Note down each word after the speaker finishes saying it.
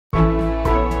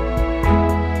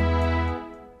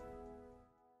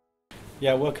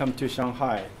Yeah, welcome to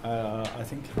Shanghai. I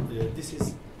think this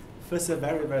is first a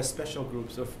very, very special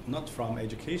group of not from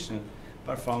education,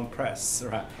 but from press,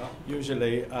 right?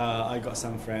 Usually, I got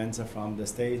some friends from the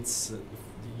States.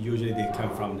 Usually, they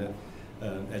come from the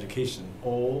education,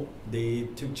 or they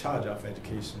took charge of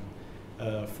education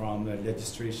from the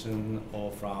legislation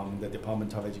or from the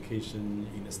Department of Education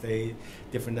in the state,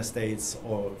 different states,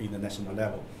 or in the national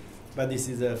level. But this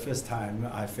is the first time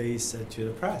I face to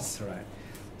the press, right?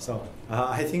 So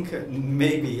I think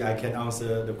maybe I can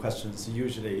answer the questions.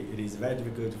 Usually it is very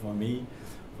difficult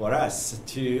for us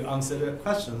to answer the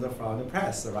questions from the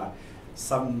press, right?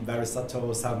 Some very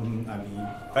subtle, some,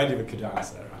 very difficult to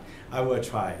answer, right? I will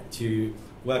try to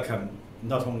welcome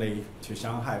not only to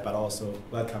Shanghai, but also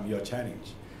welcome your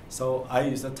challenge. So I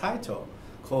use a title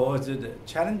called the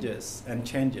Challenges and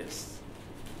Changes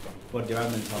for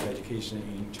Development of Education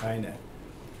in China.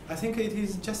 I think it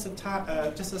is just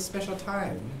a special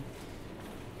time.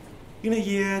 In the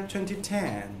year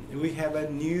 2010, we have a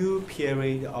new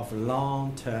period of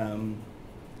long-term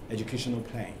educational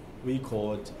plan. We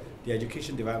called the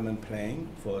Education Development Plan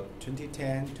for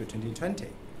 2010 to 2020.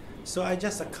 So I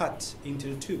just cut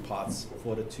into two parts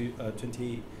for the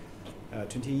 20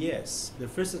 years. The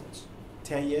first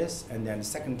 10 years and then the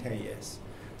second 10 years.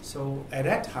 So at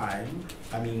that time,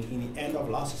 in the end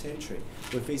of last century,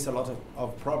 we faced a lot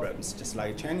of problems, just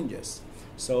like challenges.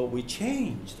 So we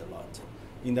changed a lot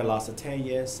in the last 10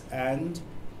 years, and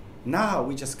now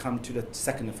we just come to the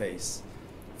second phase.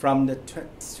 From the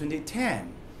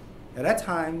 2010, at that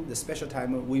time, the special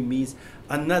time, we meet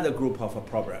another group of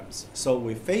problems. So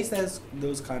we face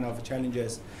those kind of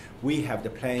challenges. We have the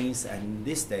plans, and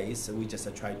these days, we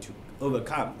just try to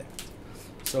overcome that.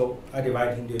 So I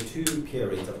divide into two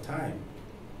periods of time.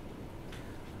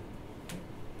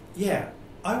 Yeah,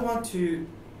 I want to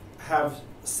have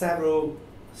several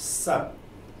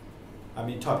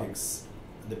topics.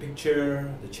 The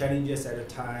picture, the challenges at the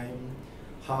time,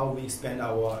 how we spend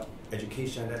our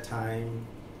education at that time,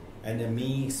 and the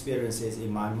main experiences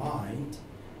in my mind,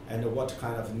 and what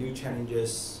kind of new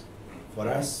challenges for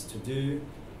us to do,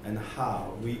 and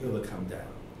how we overcome them.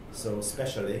 So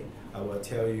especially, I will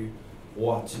tell you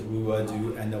what we will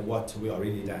do and what we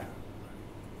already done.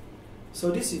 So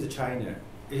this is China.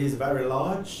 It is very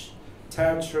large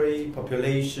territory,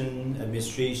 population,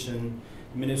 administration.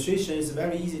 Administration is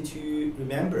very easy to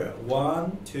remember.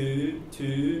 1, 2,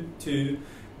 2, 2,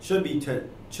 should be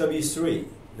 3,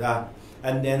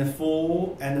 and then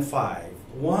 4 and 5.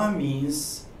 1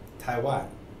 means Taiwan,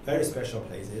 very special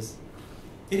places.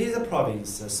 It is a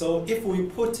province, so if we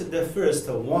put the first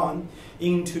 1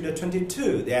 into the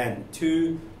 22, then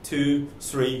 2, 2,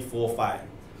 3, 4, 5.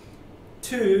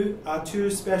 2 are 2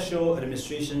 special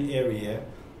administration area,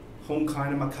 Hong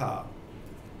Kong and Macau.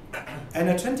 And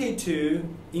the 22,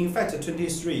 in fact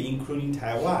 23, including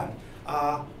Taiwan,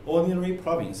 are ordinary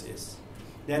provinces.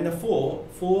 Then the 4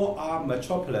 are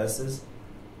metropolises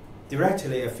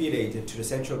directly affiliated to the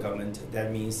central government.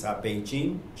 That means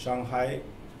Beijing, Shanghai,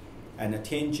 and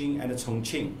Tianjin and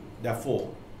Chongqing. There are 4.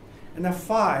 And the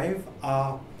 5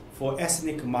 are for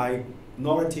ethnic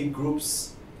minority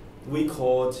groups. We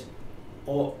called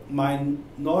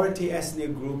minority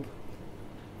ethnic group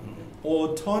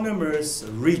autonomous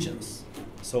regions.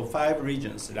 So 5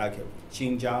 regions like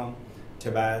Xinjiang,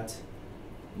 Tibet,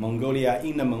 Mongolia,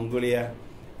 Inner Mongolia,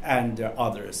 and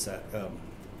others,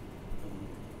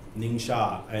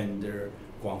 Ningxia and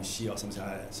Guangxi or something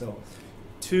like that. So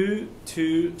 2,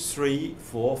 2, 3,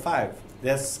 4, 5.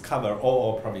 Let's cover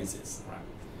all provinces. Right?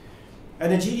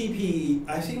 And the GDP,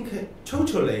 I think,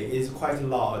 totally is quite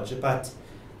large, but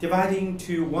dividing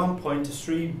to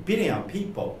 1.3 billion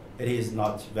people, it is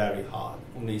not very hard,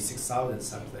 only 6,000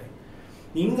 something.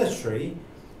 Industry,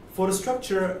 for the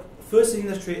structure, first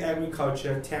industry,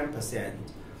 agriculture, 10%.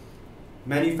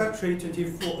 Manufacturing,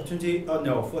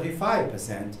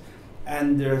 45%.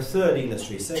 And the third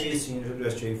industry, service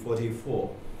industry, 44%.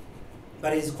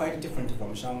 But it's quite different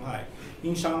from Shanghai.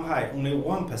 In Shanghai, only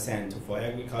 1% for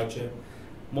agriculture,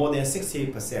 more than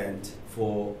 60%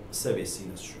 for service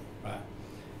industry. Right?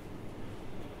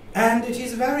 And it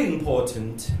is very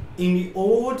important in the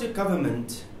old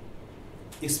government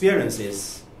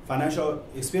experiences, financial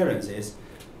experiences,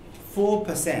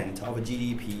 4% of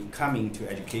GDP coming to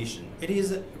education. It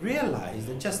is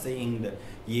realized just in the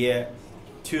year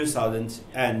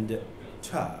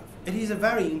 2012. It is a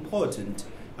very important,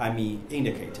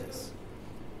 indicators.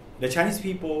 The Chinese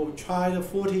people tried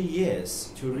 40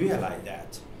 years to realize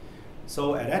that.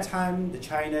 So at that time,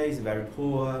 China is very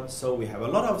poor, so we have a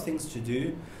lot of things to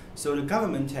do. So the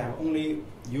government have only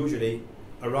usually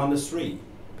around 3%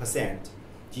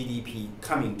 GDP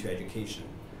coming to education.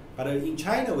 But in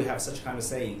China, we have such kind of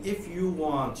saying, if you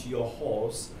want your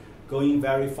horse going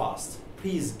very fast,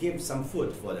 please give some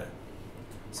food for them.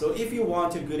 So if you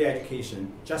want a good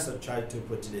education, just try to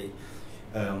put the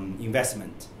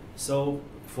investment. So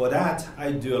for that,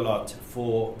 I do a lot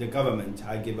for the government.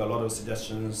 I give a lot of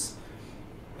suggestions,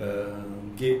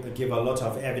 give a lot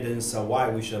of evidence of why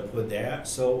we should put there.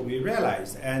 So we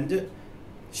realized, and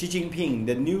Xi Jinping,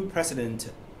 the new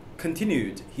president,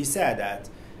 continued. He said that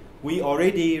we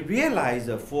already realized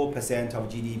 4% of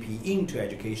GDP into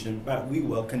education, but we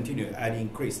will continue and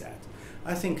increase that.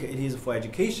 I think it is for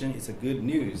education, it's a good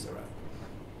news, right?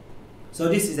 So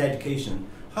this is education.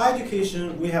 Higher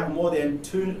education, we have more than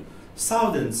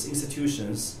 2,000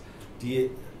 institutions. The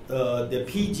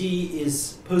PG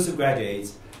is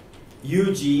postgraduates,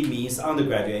 UG means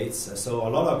undergraduates, so a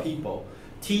lot of people.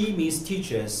 T means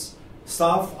teachers,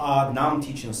 staff are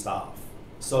non-teaching staff.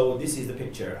 So this is the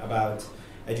picture about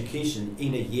education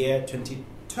in the year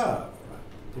 2012, right?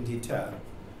 2012.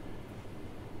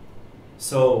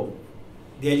 So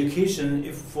the education,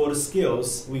 if for the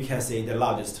skills, we can say the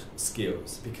largest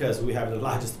skills because we have the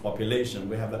largest population.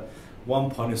 We have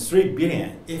 1.3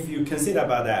 billion. If you consider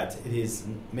about that, it is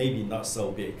maybe not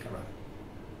so big, right?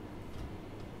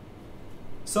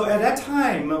 So at that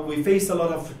time, we faced a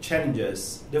lot of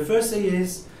challenges. The first thing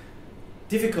is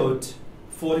difficult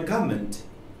for the government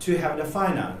to have the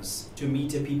finance to meet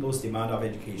the people's demand of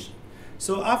education.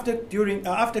 So after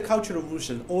Cultural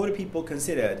Revolution, all the people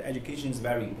considered education is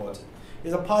very important.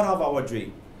 It's a part of our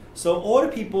dream. So all the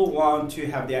people want to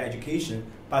have their education,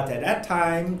 but at that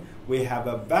time, we have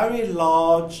a very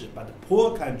large but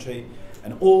poor country,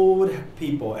 and old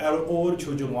people, all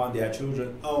children want their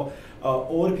children, all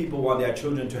the people want their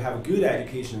children to have a good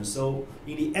education. So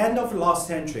in the end of last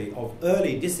century, or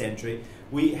early this century,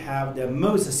 we have the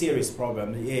most serious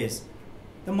problem is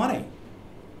the money.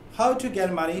 How to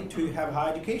get money to have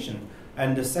higher education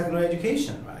and the secondary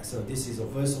education, right? So this is the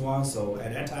first one. So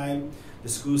at that time, the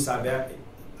schools are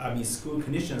school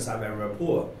conditions are very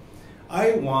poor.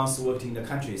 I once worked in the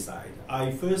countryside.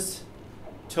 I first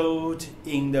taught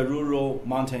in the rural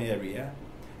mountain area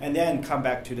and then come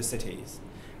back to the cities.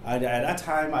 And at that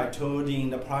time, I taught in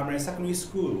the primary and secondary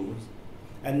schools.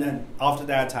 And then after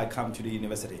that, I come to the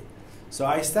university. So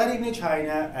I studied in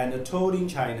China and taught in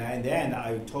China, and then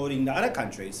I taught in the other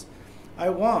countries. I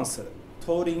once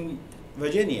taught in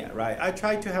Virginia, right? I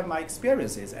tried to have my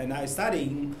experiences, and I studied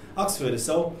in Oxford.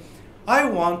 So I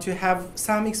want to have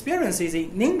some experiences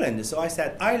in England. So I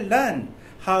said, I learned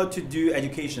how to do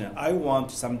education. I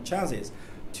want some chances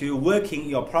to work in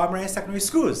your primary and secondary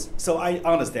schools. So I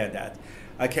understand that.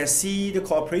 I can see the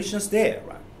cooperations there,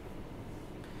 right?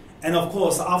 And of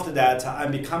course, after that, I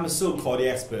become so-called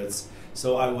experts.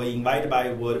 So I was invited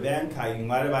by World Bank, I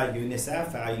invited by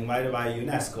UNICEF, I invited by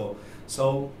UNESCO.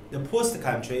 So the poorest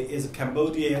country is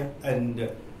Cambodia and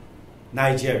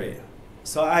Nigeria.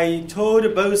 So I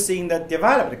taught both in the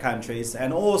developed countries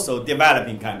and also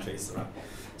developing countries, right?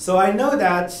 So I know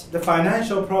that the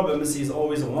financial problems is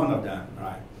always one of them,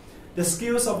 right? The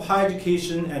skills of higher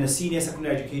education and senior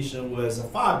secondary education was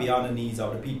far beyond the needs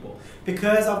of the people.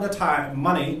 Because of the time,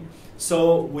 money,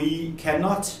 so we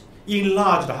cannot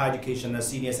enlarge the higher education and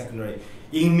senior secondary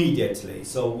immediately.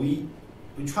 So we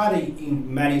try to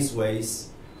in many ways.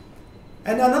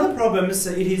 And another problem is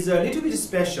it is a little bit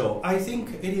special. I think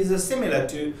it is similar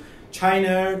to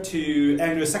China, to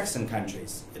Anglo-Saxon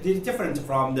countries. It is different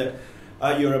from the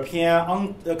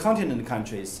European continent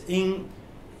countries. In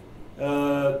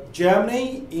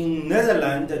Germany, in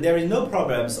Netherlands, there is no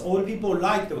problems. All the people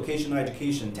like the vocational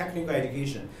education, technical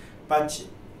education. But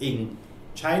in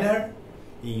China,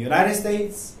 in United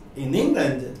States, in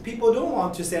England, people don't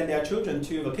want to send their children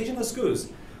to vocational schools.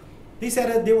 They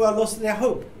said that they will lose their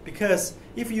hope because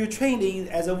if you train in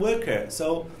as a worker,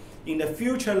 so in the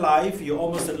future life, you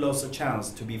almost lose a chance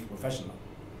to be professional.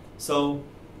 So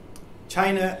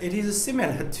China, it is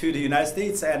similar to the United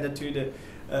States and to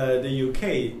the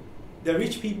UK. The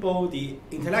rich people, the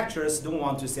intellectuals don't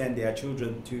want to send their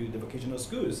children to the vocational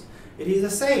schools. It is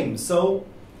the same. So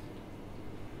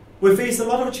we face a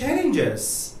lot of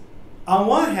challenges. On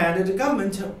one hand, the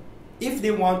government, if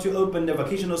they want to open the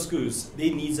vocational schools,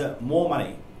 they need more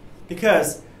money.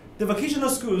 Because the vocational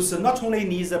schools not only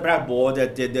need a blackboard,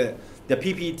 the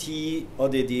PPT, or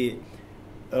the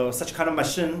such kind of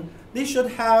machine, they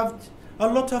should have a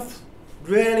lot of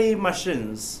really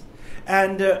machines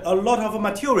and a lot of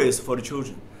materials for the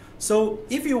children. So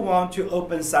if you want to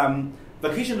open some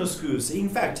vocational schools, in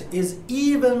fact, is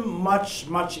even much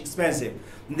expensive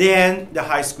than the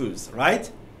high schools, right?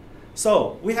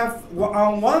 So we have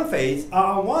on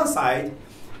one side,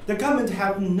 the government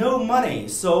have no money,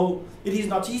 so it is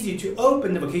not easy to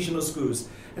open the vocational schools.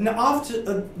 And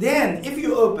after then, if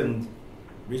you open,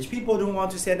 rich people don't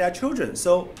want to send their children,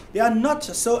 so they are not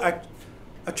so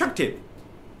attractive.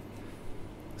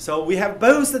 So we have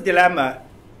both the dilemma.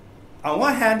 On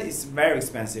one hand, it's very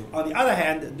expensive. On the other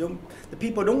hand, the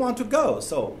people don't want to go,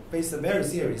 so face very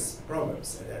serious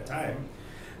problems at that time.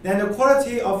 Then the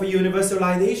quality of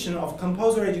universalization of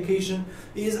compulsory education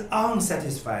is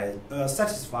unsatisfied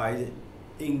satisfied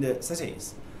in the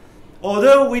cities.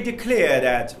 Although we declare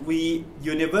that we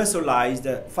universalized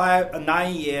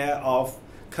 9 years of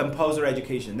compulsory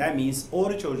education, that means all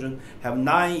the children have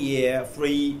 9-year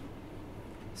free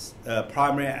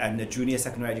primary and junior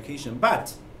secondary education.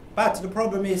 But the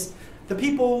problem is the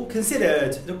people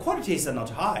considered the qualities are not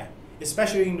high,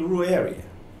 especially in the rural area.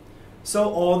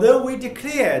 So although we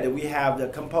declared we have the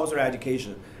compulsory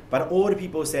education, but all the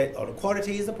people said, oh, the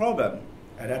quality is the problem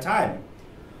at that time.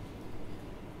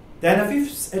 Then the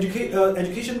fifth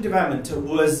education development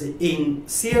was in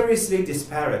seriously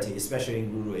disparity, especially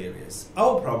in rural areas.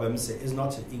 Our problems is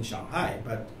not in Shanghai,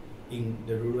 but in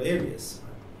the rural areas.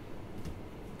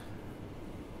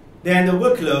 Then the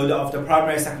workload of the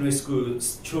primary and secondary school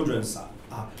children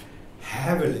are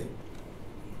heavily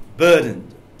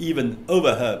burdened, even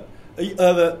overburdened.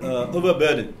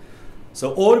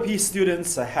 So all the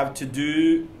students have to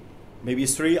do maybe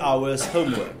 3 hours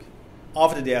homework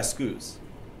after their schools.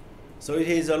 So it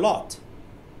is a lot.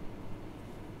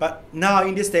 But now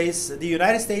in these days, the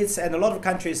United States and a lot of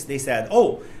countries, they said,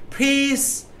 oh,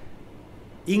 please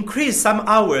increase some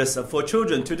hours for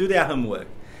children to do their homework.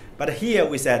 But here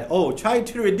we said, oh, try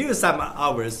to reduce some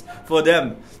hours for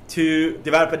them to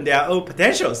develop their own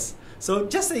potentials. So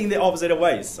just in the opposite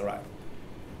ways, all right?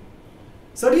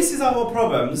 So this is our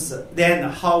problems, then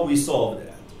how we solved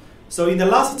that. So in the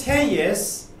last 10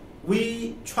 years,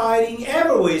 we tried in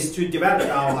every ways to develop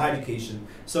our higher education.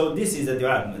 So this is the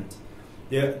development.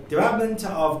 The development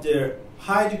of the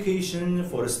higher education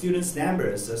for the students'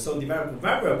 numbers, so developed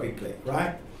very, very quickly,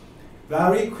 right?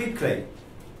 Very quickly.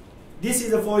 This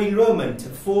is for enrollment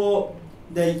for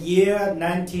the year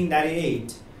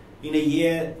 1998. In the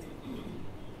year,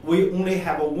 we only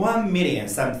have 1 million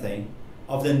something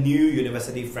of the new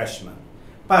university freshmen.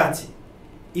 But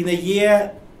in the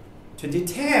year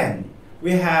 2010,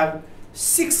 we have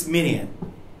 6 million.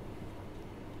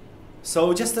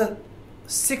 So just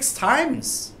 6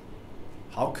 times.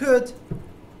 How could?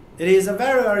 It is a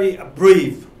very, very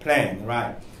brave plan,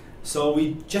 right? So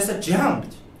we just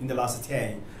jumped in the last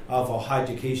 10 of our higher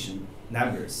education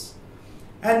numbers.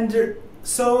 And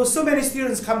so many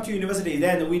students come to university,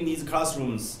 then we need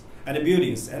classrooms and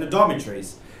buildings and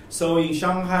dormitories. So in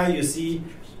Shanghai, you see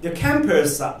the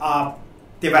campus are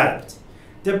developed.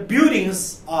 The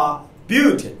buildings are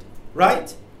built,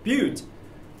 right? Built.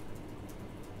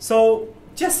 So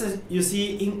just you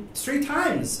see in 3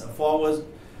 times for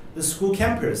the school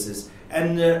campuses.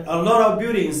 And a lot of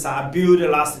buildings are built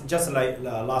last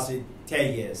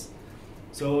 10 years.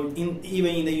 So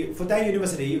even in the Fudan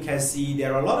University, you can see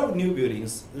there are a lot of new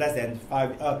buildings less than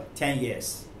 10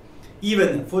 years.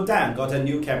 Even Fudan got a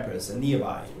new campus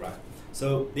nearby, right?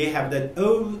 So they have the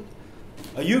old.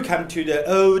 You come to the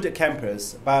old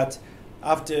campus, but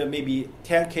after maybe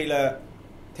 10 km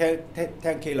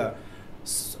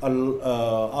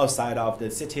outside of the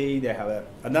city, they have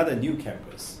another new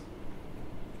campus.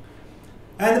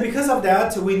 And because of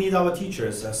that, we need our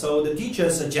teachers. So the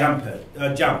teachers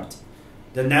jumped.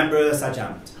 The numbers are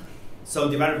jumped. So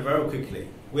developed very quickly.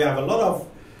 We have a lot of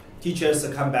teachers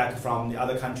come back from the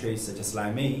other countries, just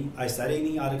like me. I studied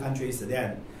in other countries,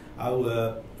 then I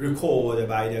was recalled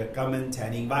by the government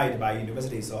and invited by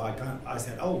university. So I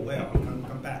said, oh, well, I can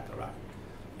come back, all right.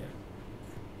 Yeah.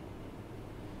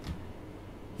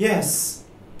 Yes,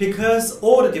 because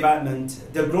all the development,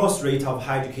 the growth rate of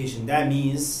higher education, that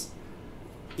means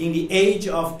in the age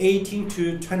of 18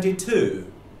 to 22,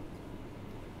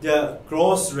 the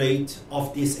growth rate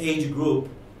of this age group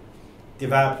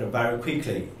developed very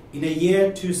quickly. In the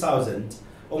year 2000,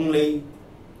 only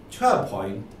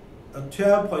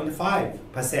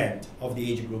 12.5% of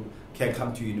the age group can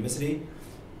come to university.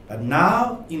 But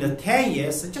now, in the 10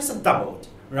 years, it just doubled,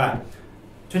 right?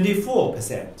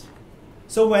 24%.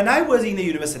 So when I was in the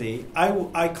university,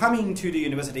 I come into the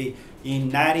university in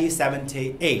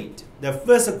 1978, the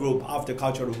first group of the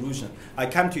Cultural Revolution. I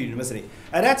come to university.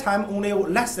 At that time, only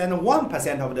less than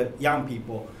 1% of the young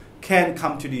people can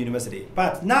come to the university.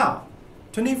 But now,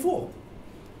 24.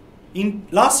 In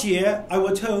last year, I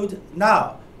was told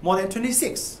now more than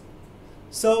 26.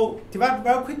 So developed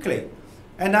very quickly.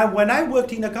 And when I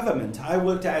worked in the government, I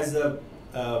worked as a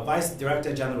Vice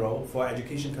Director General for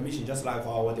Education Commission, just like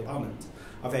our Department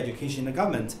of Education in the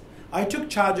government. I took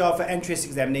charge of entrance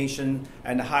examination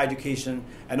and higher education,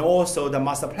 and also the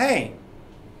master plan.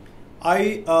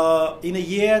 In the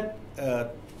year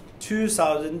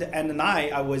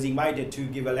 2009, I was invited to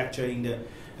give a lecture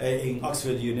in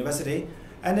Oxford University,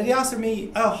 and they asked me,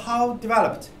 "Oh, how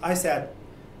developed?" I said,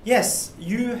 "Yes,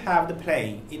 you have the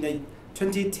plan. In the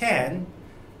 2010,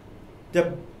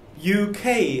 the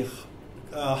UK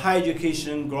higher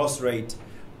education growth rate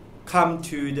come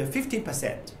to the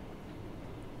 50%.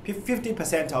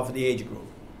 50% of the age group."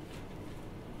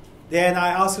 Then I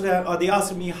asked them, or they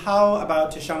asked me, "How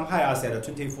about Shanghai?" I said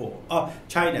 24. Oh,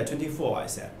 China 24. I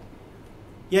said.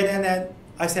 Yeah, and then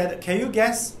I said, "Can you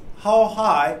guess how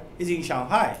high is in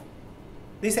Shanghai?"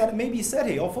 They said maybe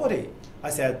 30 or 40.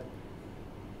 I said,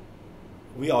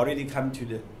 "We already come to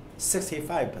the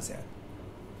 65%.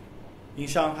 In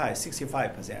Shanghai,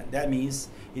 65%. That means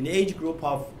in the age group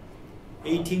of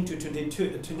 18 to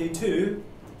 22,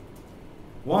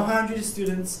 100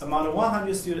 students, among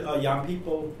 100 students, young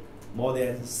people, more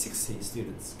than 60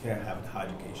 students can have the higher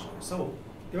education." So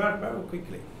develop very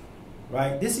quickly,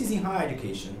 right? This is in higher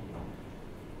education.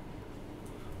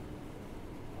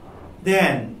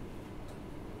 Then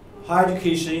higher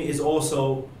education is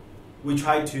also, we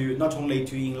try to not only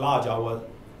to enlarge our,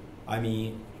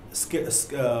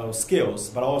 skills,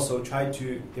 but also try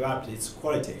to develop its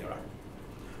quality, right?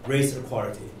 Raise the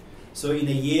quality. So in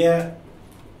the year,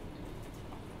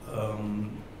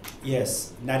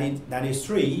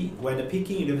 1993, when the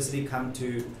Peking University come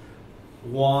to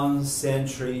 1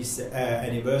 century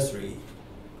anniversary,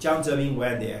 Zhang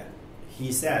went there.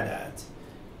 He said that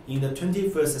in the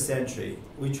 21st century,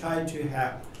 we try to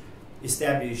have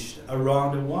established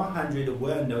around 100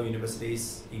 well-known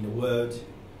universities in the world.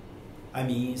 I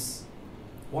mean,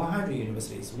 100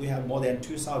 universities. We have more than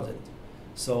 2,000.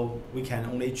 So we can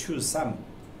only choose some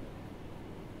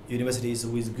universities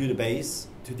with good base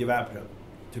to develop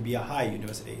to be a high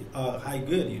university,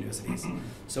 good universities.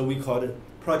 So we call it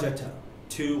Project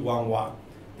 211.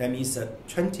 That means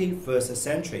 21st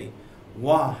century,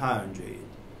 100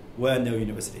 well-known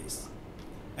universities.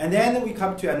 And then we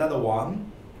come to another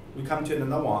one.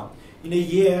 In the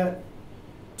year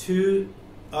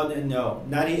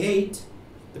 98,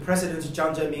 the President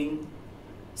Zhang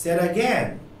said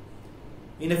again,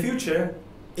 in the future,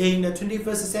 in the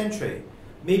 21st century,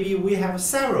 maybe we have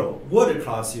several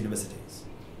world-class universities.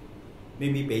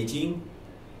 Maybe Beijing,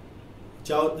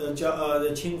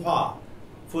 Tsinghua,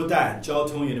 Fudan,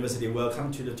 Jiaotong University will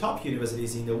come to the top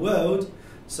universities in the world.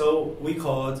 So we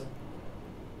called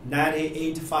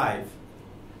 98.5.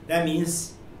 That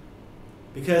means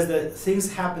because the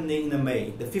things happening in the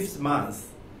May, the 5th month.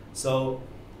 So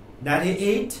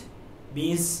 98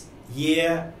 means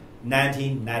year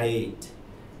 1998.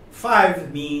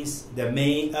 5 means the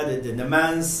May, the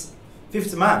month,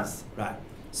 5th month, right?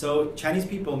 So Chinese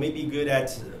people may be good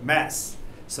at maths,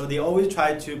 so they always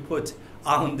try to put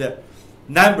on the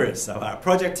numbers of our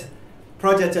project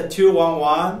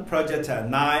 211, project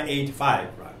 985,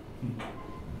 right?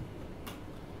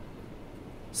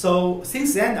 So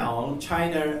since then on,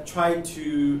 China tried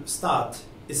to start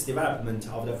its development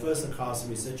of the first-class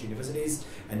research universities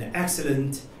and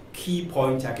excellent key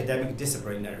point academic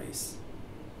disciplinaries.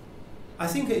 I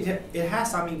think it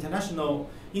has some international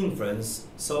influence.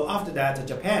 So after that,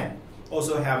 Japan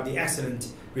also have the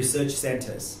excellent research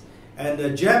centers.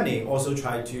 And Germany also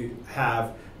tried to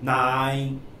have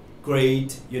 9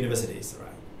 great universities,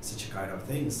 right? Such kind of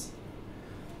things.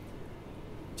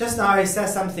 Just now I said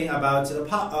something about the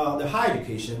higher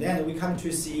education. Then we come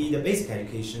to see the basic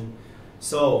education.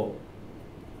 So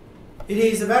it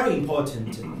is very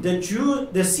important.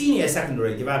 The senior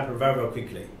secondary developed very, very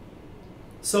quickly.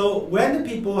 So when the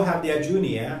people have their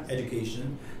junior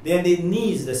education, then they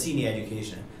need the senior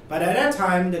education. But at that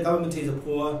time, the government is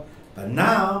poor. But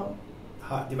now,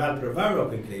 developed very, very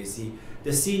quickly. See,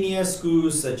 the senior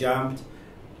schools jumped.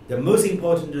 The most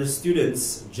important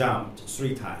students jumped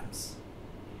 3 times.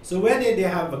 So when they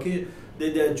have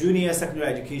the junior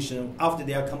secondary education, after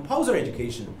their compulsory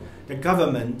education, the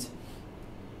government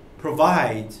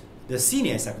provide the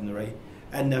senior secondary,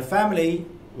 and the family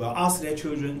will ask their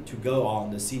children to go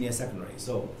on the senior secondary.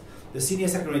 So the senior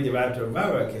secondary developed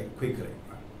very quickly.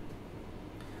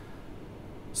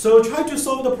 So try to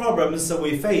solve the problems that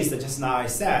we faced just now. I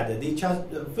said they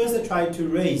first try to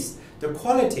raise the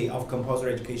quality of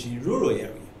compulsory education in rural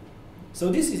area. So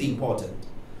this is important.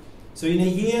 So in the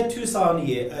year 2000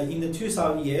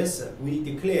 years, we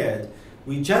declared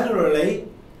we generally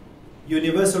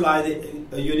universal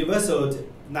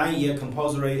 9-year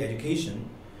compulsory education.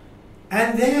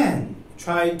 And then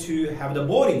try to have the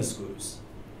boarding schools.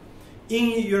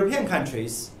 In European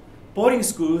countries, boarding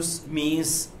schools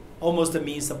almost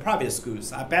means the private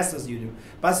schools,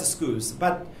 best schools.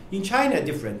 But in China,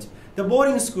 different. The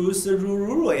boarding schools, the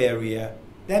rural area,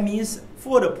 that means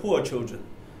for the poor children.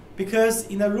 Because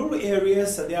in the rural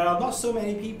areas, there are not so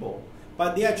many people,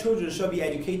 but their children should be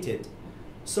educated.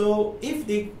 So if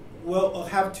they will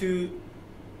have to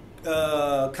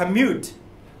commute,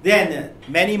 then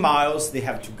many miles they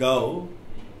have to go.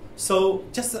 So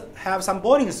just have some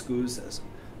boarding schools,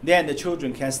 then the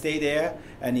children can stay there,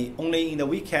 and only in the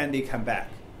weekend they come back.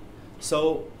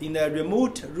 So in the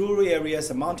remote rural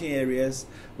areas and mountain areas,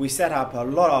 we set up a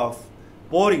lot of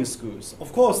boarding schools.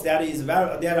 Of course, they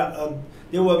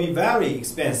will be very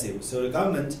expensive. So the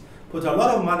government put a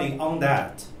lot of money on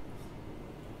that.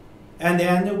 And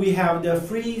then we have the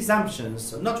free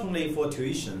exemptions, not only for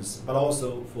tuitions, but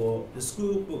also for the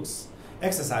school books,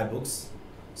 exercise books.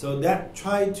 So that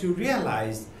try to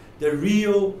realize the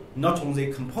real, not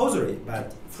only compulsory,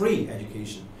 but free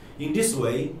education. In this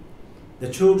way, the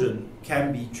children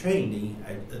can be trained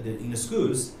in the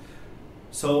schools.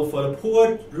 So for the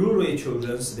poor rural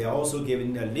children, they are also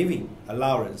given a living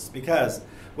allowance, because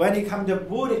when they come to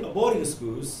boarding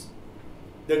schools,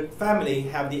 the family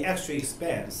have the extra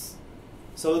expense.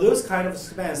 So those kind of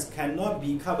expense cannot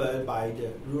be covered by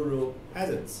the rural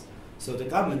peasants. So the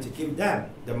government give them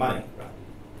the money. Right?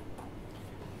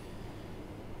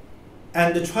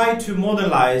 And they try to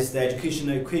modernize the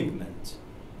educational equipment.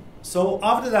 So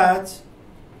after that,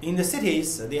 in the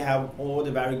cities, they have all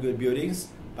the very good buildings,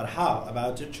 but how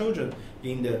about the children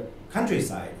in the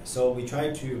countryside? So we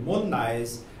try to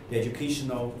modernize the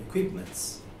educational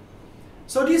equipments.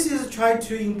 So this is try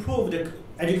to improve the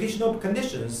educational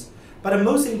conditions, but the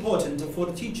most important for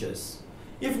the teachers.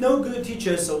 If no good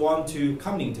teachers want to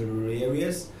come into rural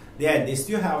areas, then they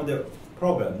still have the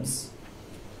problems.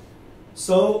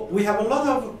 So we have a lot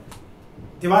of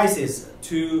devices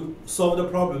to solve the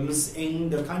problems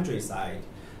in the countryside.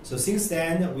 So since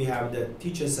then, we have the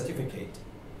teacher certificate.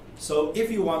 So if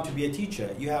you want to be a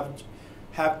teacher, you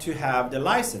have to have the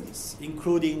license,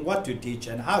 including what to teach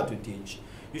and how to teach.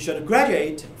 You should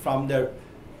graduate from the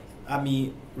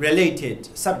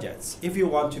related subjects. If you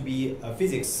want to be a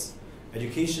physics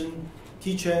education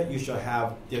teacher, you should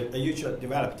have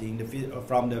developed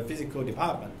from the physical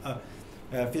department,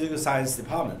 physical science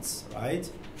departments, right?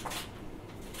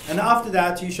 And after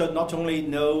that, you should not only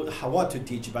know what to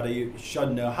teach, but you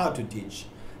should know how to teach.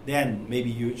 Then maybe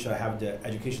you should have the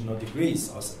educational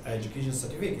degrees or education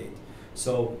certificate.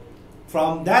 So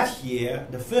from that year,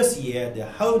 the first year, the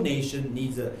whole nation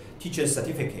needs a teacher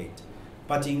certificate.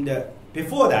 But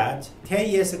before that, 10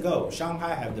 years ago,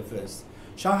 Shanghai had the first.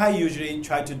 Shanghai usually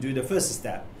try to do the first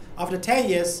step. After 10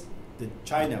 years,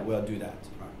 China will do that.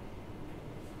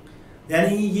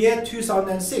 Then in year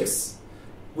 2006,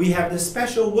 we have the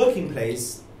special working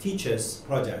place teachers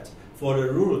project for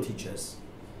the rural teachers.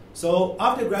 So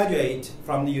after graduate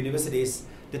from the universities,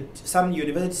 some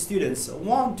university students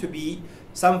want to be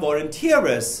some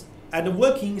volunteers and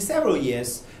working several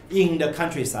years in the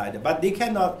countryside, but they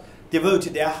cannot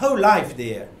devote their whole life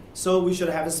there. So we should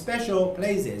have special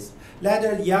places. Let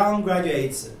the young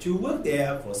graduates to work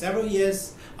there for several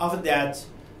years. After that,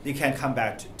 they can come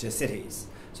back to cities.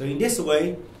 So in this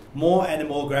way, more and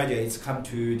more graduates come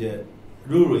to the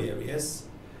rural areas.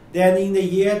 Then in the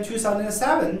year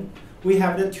 2007, we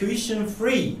have the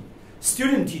tuition-free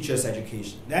student teachers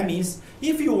education. That means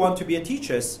if you want to be a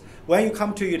teacher, when you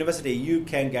come to university, you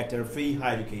can get a free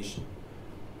higher education.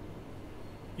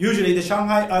 Usually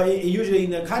usually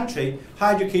in the country,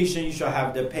 higher education you should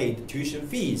have the paid tuition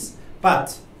fees.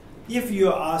 But if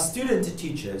you are student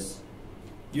teachers,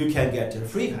 you can get a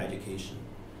free higher education.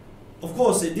 Of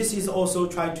course, this is also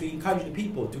trying to encourage the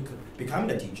people to become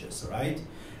the teachers, right?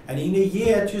 And in the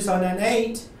year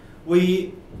 2008,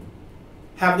 we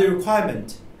have the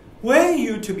requirement. When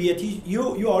you to be a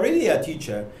you're already a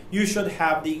teacher, you should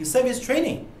have the service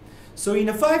training. So in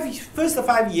the first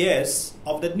 5 years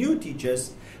of the new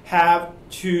teachers have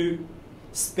to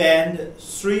spend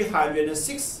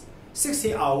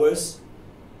 360 hours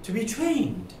to be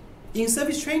trained in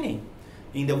service training.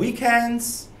 In the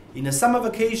weekends, in the summer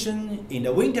vacation, in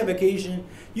the winter vacation,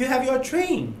 you have your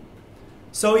training.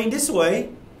 So in this way,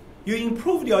 you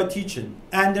improve your teaching,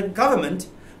 and the government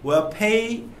will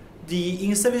pay the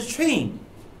in-service training.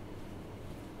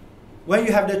 When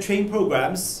you have the training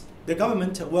programs, the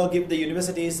government will give the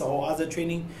universities or other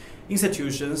training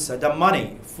institutions the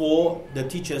money for the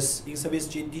teachers, in-service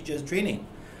teachers training.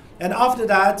 And after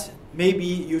that, maybe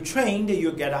you trained,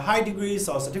 you get high degrees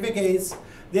or certificates,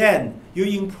 then you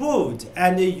improved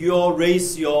and you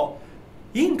raise your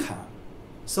income.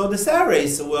 So the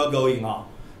salaries were going on.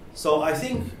 So I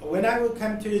think when I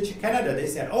came to Canada, they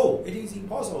said, oh, it is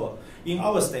impossible in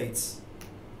our states.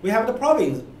 We have the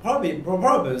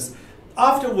problems.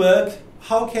 After work,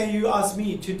 how can you ask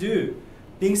me to do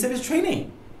the in-service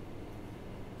training?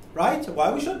 Right?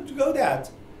 Why we should go that?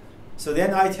 So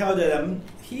then I tell them,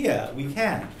 here we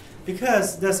can.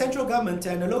 Because the central government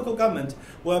and the local government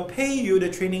will pay you the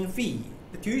training fee,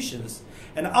 the tuitions.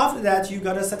 And after that, you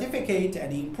got a certificate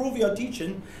and improve your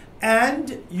teaching,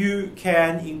 and you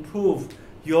can improve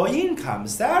your income,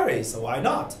 salary, so why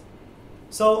not?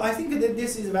 So I think that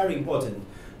this is very important.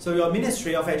 So your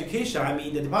Ministry of Education, I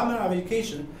mean the Department of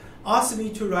Education, asked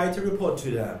me to write a report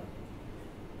to them.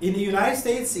 In the United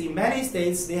States, in many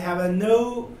states, they have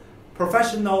no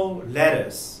professional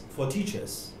letters for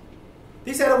teachers.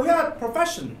 They said, we are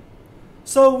professional.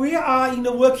 So we are in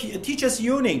the teachers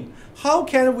union. How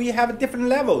can we have different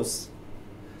levels?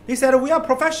 They said, we are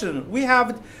professional. We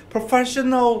have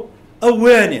professional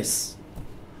awareness.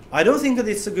 I don't think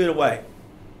it's a good way.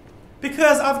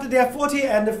 Because after they are 40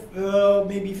 and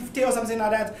maybe 50 or something like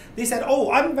that, they said,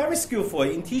 oh, I'm very skillful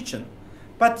in teaching.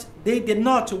 But they did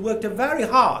not work very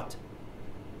hard.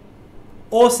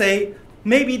 Or say,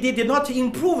 maybe they did not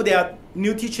improve their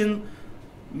new teaching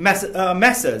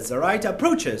methods, right,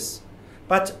 approaches.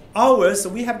 But ours,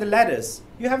 we have the letters.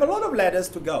 You have a lot of letters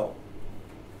to go.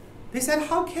 They said,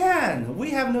 how can? We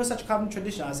have no such common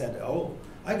tradition. I said, oh,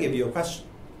 I give you a question.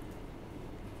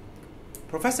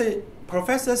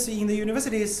 Professors in the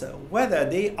universities, whether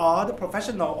they are the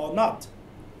professional or not.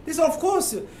 This, of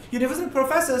course, university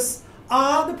professors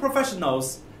are the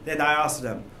professionals. Then I asked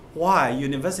them, why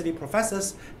university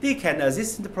professors, they can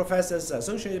assistant professors,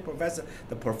 associate professors,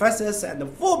 the professors, and the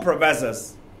full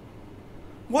professors.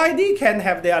 Why they can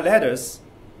have their letters,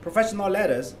 professional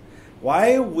letters?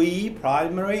 Why we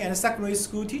primary and secondary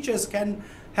school teachers can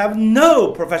have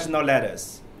no professional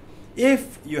letters?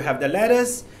 If you have the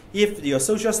letters, if your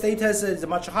social status is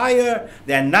much higher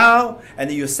than now,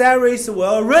 and your salaries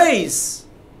will raise,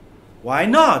 why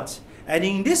not? And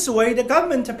in this way, the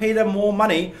government paid them more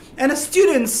money, and the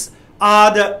students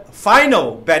are the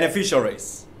final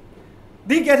beneficiaries.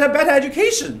 They get a better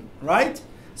education, right?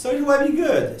 So it will be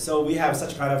good. So we have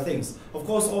such kind of things. Of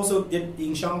course, also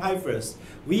in Shanghai first.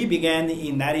 We began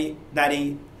in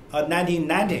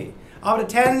 1990. After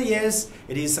 10 years,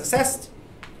 it is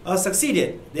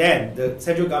succeeded. Then the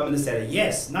central government said,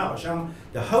 yes, now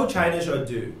the whole China should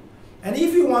do. And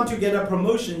if you want to get a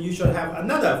promotion, you should have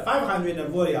another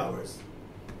 540 hours.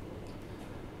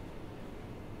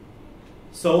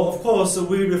 So, of course,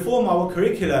 we reform our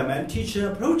curriculum and teaching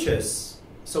approaches.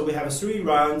 So we have 3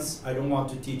 rounds. I don't want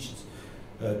to teach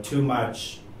too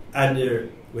much. And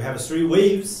we have 3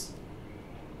 waves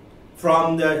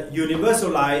from the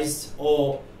universalized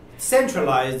or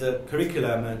centralized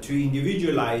curriculum to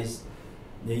individualized,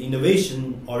 the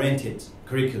innovation-oriented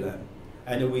curriculum.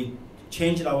 And we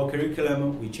changed our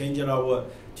curriculum, we changed our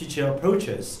teaching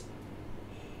approaches.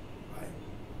 Right?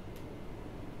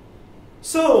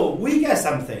 So we get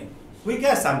something.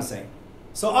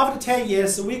 So after 10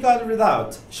 years, we got a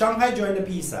result. Shanghai joined the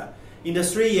PISA in the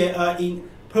 3-year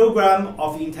program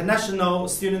of international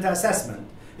student assessment.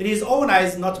 It is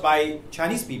organized not by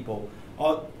Chinese people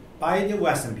or by the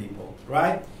Western people,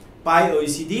 right? By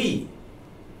OECD,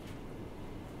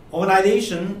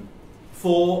 Organization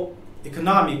for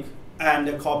Economic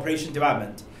and Cooperation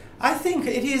Development. I think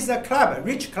it is a club, a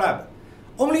rich club.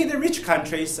 Only the rich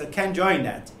countries can join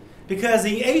that. Because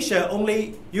in Asia,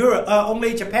 only Europe,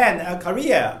 only Japan and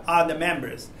Korea are the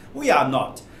members. We are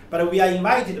not. But we are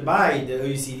invited by the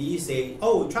OECD, say,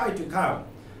 oh, try to come.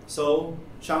 So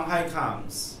Shanghai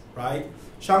comes, right?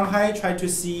 Shanghai try to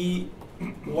see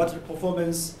what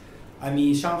performance,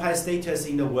 Shanghai status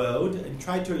in the world, and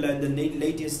try to learn the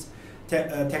latest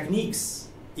techniques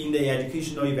in the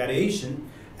educational evaluation,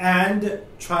 and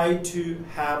try to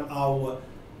have our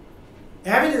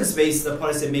evidence-based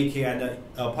policy making and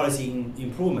policy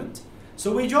improvement.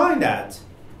 So we joined that,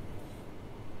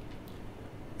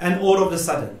 and all of a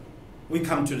sudden, we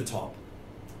come to the top.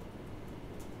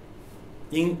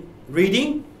 In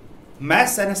reading,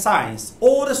 maths, and science,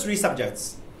 all the 3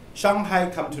 subjects, Shanghai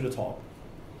come to the top.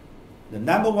 The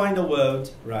 #1 in the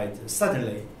world, right,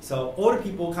 suddenly. So all the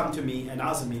people come to me and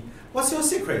ask me, what's your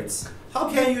secrets? How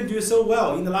can you do so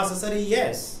well in the last 30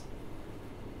 years?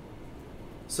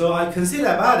 So I consider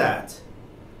about that.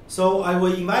 So I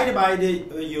was invited by the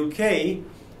UK.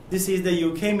 This is the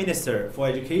UK Minister for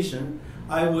Education.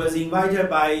 I was invited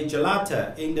by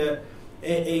Jalata in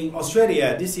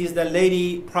Australia. This is the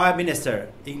Lady Prime Minister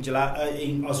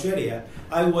in Australia.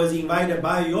 I was invited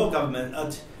by your government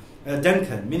at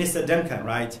Duncan, Minister Duncan,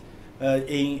 right?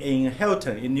 in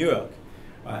Hilton in New York,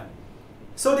 right?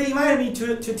 So they invited me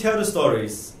to tell the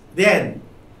stories. Then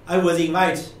I was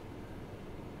invited.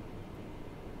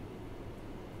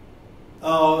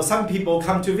 Some people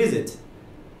come to visit.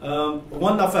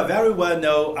 One of a very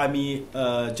well-known,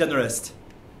 journalist,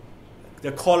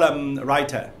 the column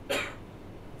writer,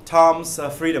 Tom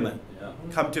Friedman,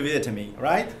 come to visit me,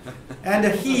 right? And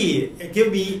he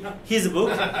give me his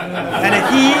book,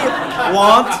 and he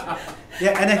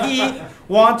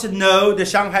want to know the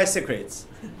Shanghai secrets.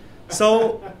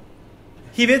 So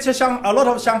he visited a lot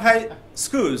of Shanghai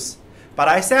schools. But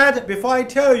I said, before I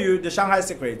tell you the Shanghai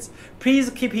secrets, please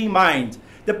keep in mind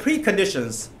the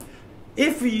preconditions.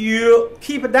 If you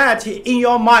keep that in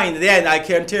your mind, then I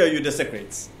can tell you the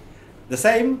secrets. The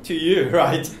same to you,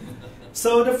 right?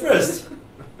 So the first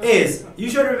is, you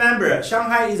should remember,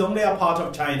 Shanghai is only a part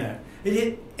of China.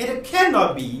 It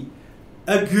cannot be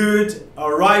a good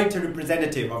or right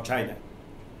representative of China.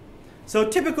 So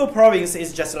typical province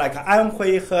is just like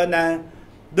Anhui, Henan,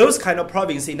 those kind of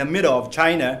provinces in the middle of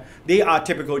China, they are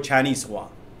typical Chinese one.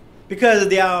 Because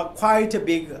they are quite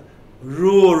big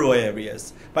rural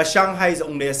areas. But Shanghai is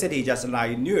only a city just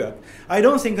like New York. I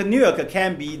don't think New York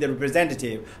can be the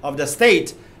representative of the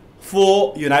state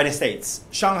for United States.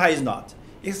 Shanghai is not.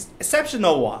 It's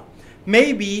exceptional one.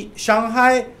 Maybe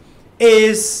Shanghai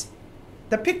is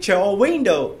the picture or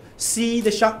window, see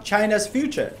the China's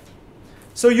future.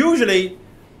 So usually,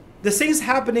 the things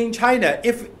happening in China,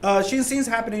 if things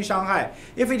happen in Shanghai,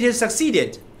 if it is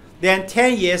succeeded, then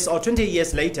 10 years or 20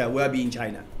 years later will be in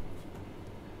China.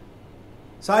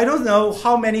 So I don't know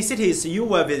how many cities you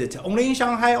will visit. Only in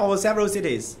Shanghai or several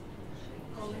cities?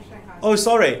 Only Shanghai. Oh,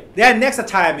 sorry. Then next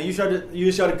time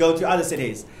you should go to other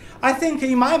cities. I think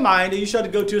in my mind you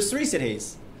should go to 3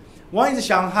 cities. One is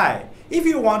Shanghai. If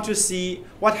you want to see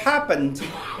what happened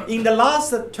in the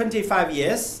last 25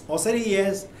 years or 30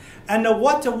 years, and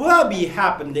what will be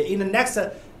happened in the next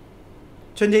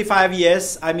 25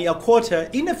 years, a quarter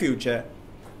in the future,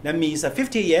 that means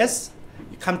 50 years,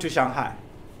 you come to Shanghai.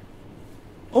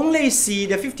 Only see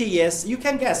the 50 years, you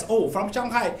can guess, from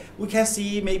Shanghai, we can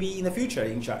see maybe in the future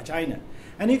in China.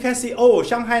 And you can see,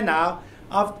 Shanghai now,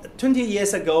 20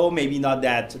 years ago, maybe not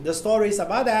that. The stories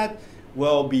about that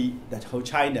will be that whole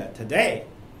China today.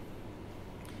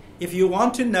 If you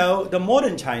want to know the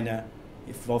modern China,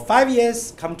 for 5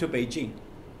 years, come to Beijing.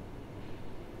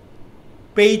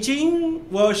 Beijing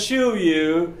will show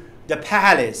you the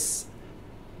palace,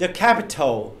 the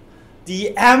capital,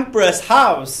 the emperor's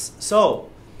house. So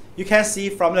you can see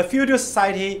from the feudal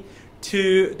society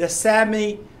to the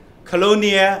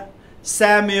semi-colonial,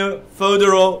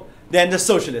 semi-federal, then the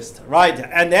socialist, right?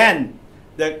 And then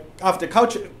after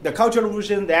the Cultural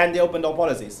Revolution, then they opened up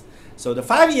policies. So the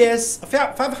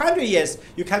 500 years,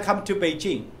 you can come to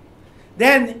Beijing.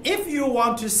 Then if you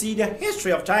want to see the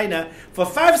history of China for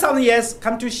 5,000 years,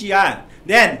 come to Xi'an.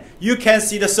 Then you can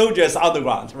see the soldiers on the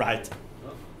ground, right?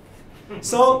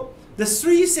 So the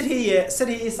 3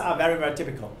 cities are very, very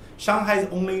typical. Shanghai is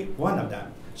only one of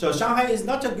them. So Shanghai is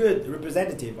not a good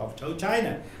representative of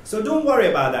China. So don't worry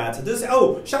about that. They say,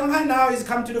 Shanghai now is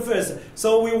come to the first.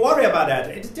 So we worry about that.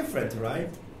 It's different, right?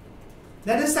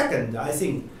 Then the second, I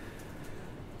think,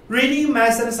 reading,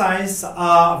 math, and science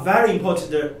are very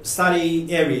important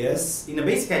study areas in the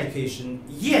basic education,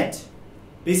 yet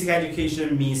basic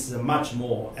education means much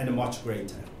more and much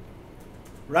greater.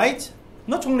 Right?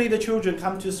 Not only the children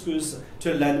come to schools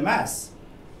to learn math.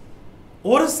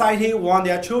 All the society want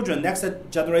their children, next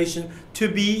generation, to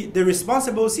be the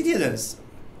responsible citizens.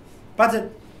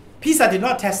 But PISA did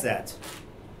not test that.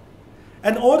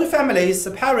 And all the families, the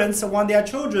parents want their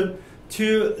children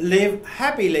to live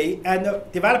happily and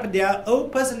develop their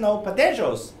own personal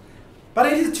potentials.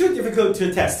 But it is too difficult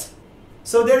to test.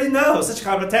 So there is no such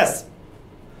kind of test.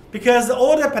 Because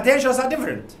all the potentials are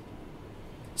different.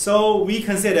 So we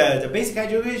consider the basic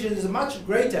education is much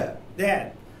greater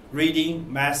than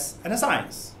reading, math, and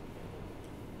science.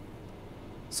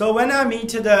 So when I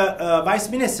meet the vice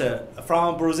minister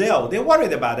from Brazil, they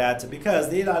worried about that because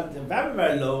they are very,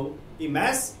 very low in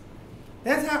math.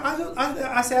 Then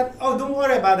I said, don't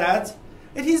worry about that.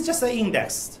 It is just an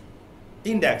index.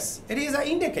 It is an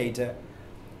indicator.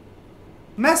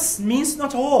 Math means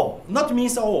not all, not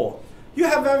means all. You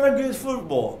have very good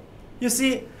football. You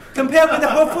see, compared with the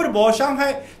whole football,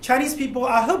 Shanghai Chinese people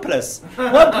are hopeless.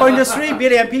 1.3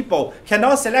 billion people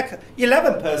cannot select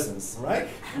 11 persons, right?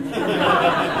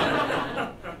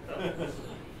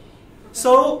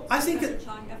 So I think.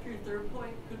 Zhang, after your third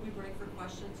point, could we break for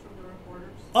questions from the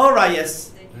reporters? All right, yes.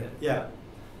 Thank you. Yeah.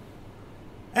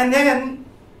 And then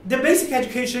the basic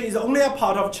education is only a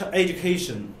part of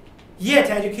education.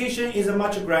 Yet education is a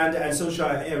much grander and social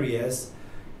areas,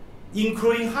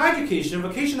 including higher education,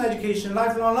 vocational education,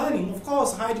 lifelong learning. Of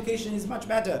course, higher education is much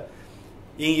better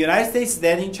in the United States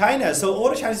than in China. So all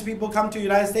the Chinese people come to the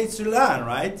United States to learn,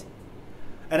 right?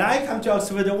 And I come to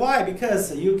Oxford. Why?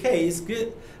 Because UK is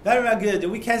good, very, very good.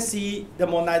 We can see the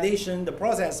modernization, the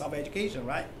process of education,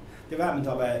 right? Development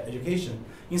of education.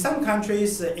 In some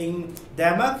countries, in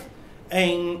Denmark,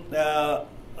 in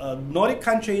Nordic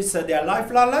countries, their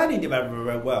lifelong learning developed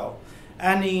very well.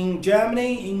 And in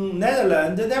Germany, in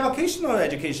Netherlands, their vocational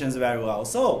education is very well.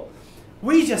 So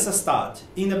we just start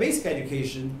in the basic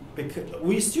education because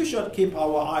we still should keep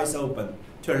our eyes open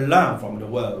to learn from the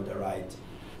world, right?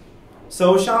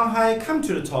 So Shanghai come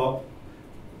to the top,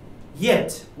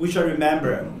 yet we should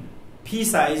remember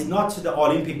PISA is not the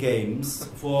Olympic Games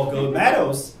for gold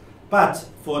medals, but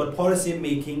for the policy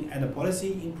making and the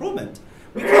policy improvement.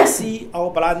 We can see our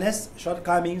blindness,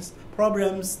 shortcomings,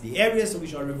 problems, the areas we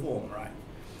should reform, right?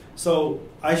 So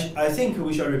I think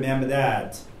we should remember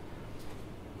that.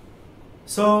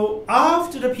 So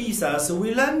after the PISA, so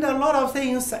we learned a lot of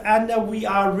things and we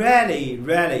are really,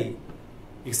 really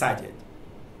excited.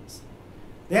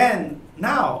 Then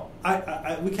now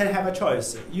we can have a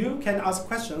choice. You can ask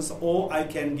questions or I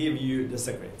can give you the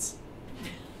secrets.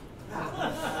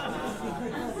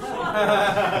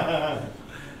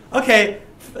 Okay,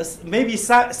 maybe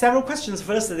several questions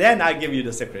first, then I give you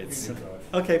the secrets.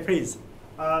 Okay, please.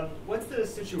 What's the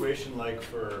situation like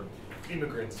for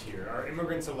immigrants here? Are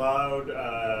immigrants allowed,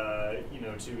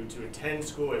 to attend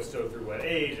school? If so, through what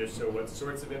age? If so, what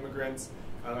sorts of immigrants?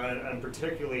 I'm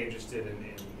particularly interested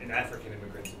in African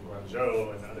immigrants in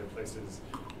Guangzhou and other places,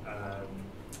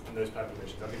 in those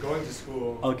populations. Are they going to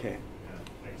school? Okay. Yeah,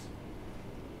 thanks.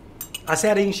 I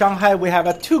said in Shanghai we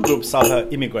have two groups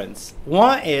of immigrants.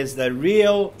 One is the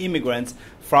real immigrants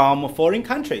from foreign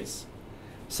countries.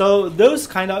 So those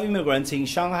kind of immigrants in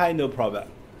Shanghai, no problem.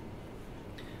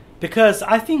 Because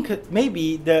I think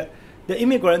maybe the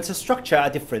immigrant structure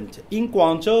are different. In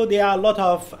Guangzhou, there are a lot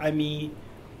of,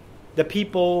 the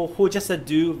people who just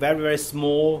do very, very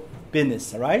small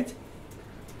business, right?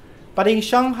 But in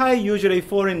Shanghai, usually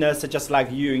foreigners, just like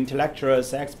you,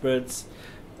 intellectuals, experts,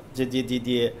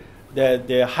 the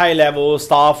high-level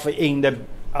staff in the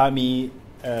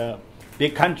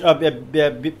big country,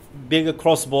 big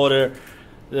cross-border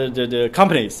the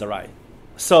companies, right?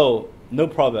 So no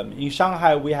problem. In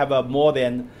Shanghai, we have more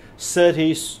than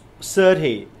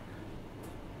 30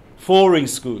 foreign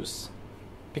schools.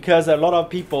 Because a lot of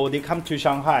people, they come to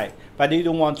Shanghai, but they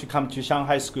don't want to come to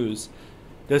Shanghai schools.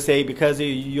 They say, because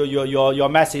your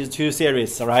math is too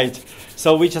serious, right?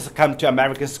 So we just come to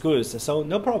American schools. So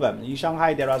no problem. In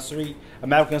Shanghai, there are 3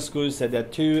 American schools. There are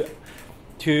two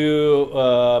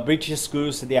British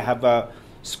schools. They have a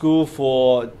school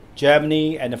for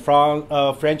Germany and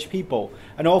French people.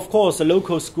 And of course, the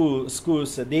local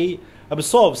schools, they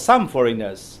absorb some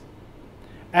foreigners.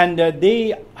 And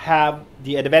they have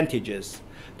the advantages.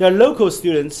 The local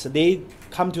students, they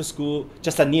come to school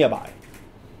just nearby.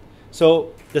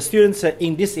 So the students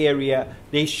in this area,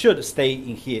 they should stay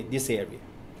in this area.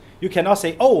 You cannot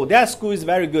say, oh, that school is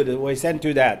very good, we send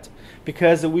to that,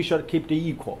 because we should keep the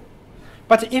equal.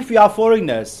 But if you are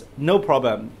foreigners, no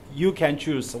problem. You can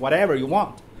choose whatever you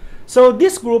want. So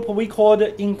this group we call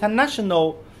the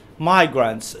international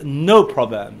migrants, no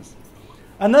problems.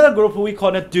 Another group we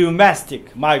call the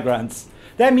domestic migrants.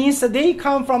 That means they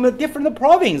come from different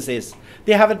provinces.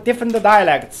 They have different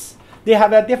dialects. They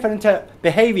have different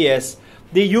behaviors.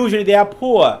 They are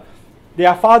poor.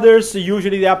 Their fathers,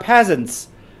 usually they are peasants.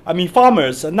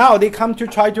 Farmers. Now they come to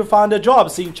try to find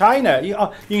jobs in China,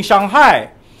 in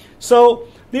Shanghai. So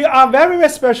they are very, very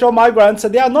special migrants.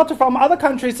 They are not from other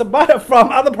countries, but from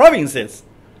other provinces.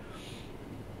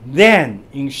 Then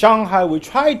in Shanghai, we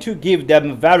try to give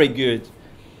them very good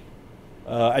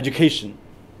education.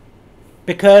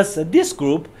 Because this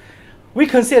group, we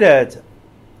considered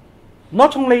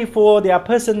not only for their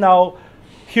personal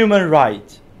human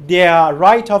right, their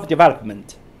right of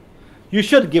development. You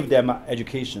should give them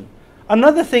education.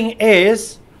 Another thing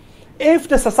is, if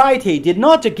the society did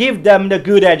not give them the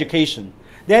good education,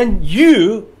 then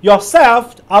you,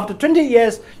 yourself, after 20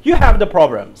 years, you have the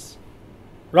problems,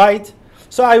 right?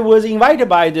 So I was invited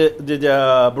by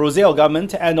the Brazil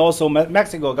government and also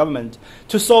Mexico government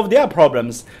to solve their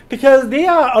problems, because there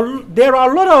are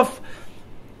a lot of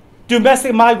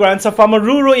domestic migrants from a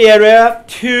rural area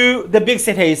to the big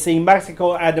cities in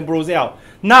Mexico and Brazil.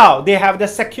 Now they have the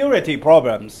security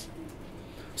problems.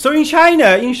 So in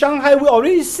China, in Shanghai, we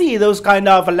already see those kind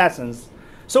of lessons.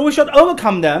 So we should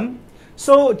overcome them.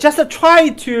 So just try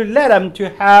to let them to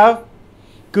have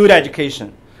good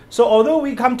education. So although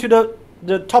we come to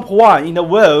the top 1 in the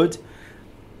world,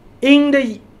 in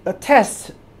the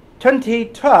test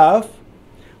 2012,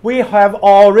 we have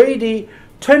already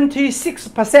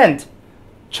 26%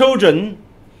 children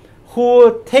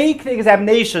who take the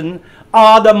examination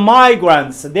are the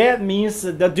migrants. That means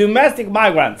the domestic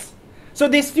migrants. So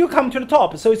they still come to the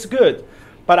top, so it's good.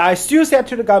 But I still said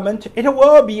to the government, it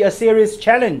will be a serious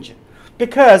challenge.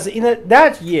 Because in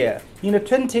that year, in the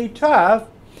 2012,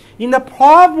 in the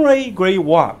primary grade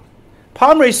 1,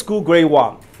 primary school grade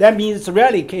 1, that means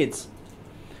really kids,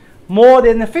 more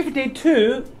than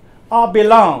 52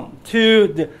 belong to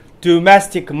the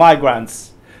domestic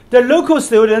migrants. The local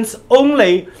students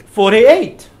only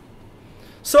 48.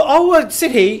 So our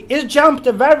city is jumped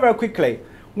very, very quickly.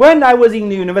 When I was in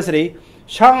the university,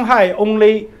 Shanghai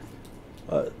only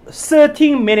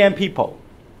 13 million people.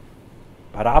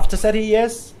 But after 30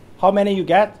 years, how many you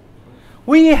get?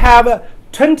 We have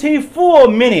 24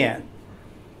 million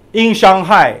in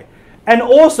Shanghai. And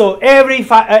also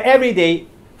every day,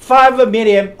 5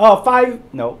 million, not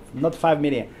 5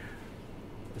 million,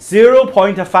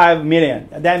 0.5 million.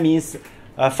 That means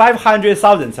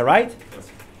 500,000, right?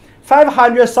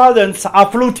 500,000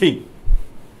 are floating.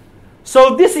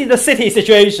 So this is the city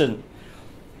situation.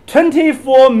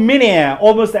 24 million,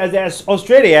 almost as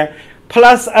Australia,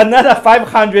 plus another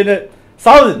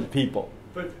 500,000 people.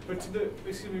 But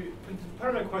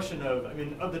part of my question of, I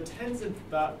mean, of the tens of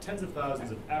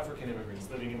thousands of African immigrants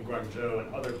living in Guangzhou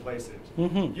and other places,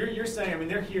 you're saying, I mean,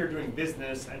 they're here doing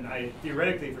business, and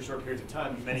theoretically, for short periods of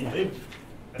time, many live.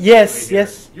 Yes,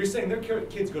 yes. You're saying their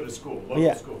kids go to school,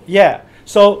 local school. Yeah.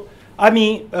 So, I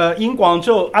mean, in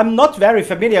Guangzhou, I'm not very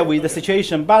familiar with the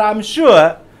situation, but I'm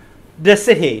sure the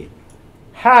city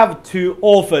have to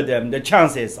offer them the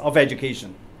chances of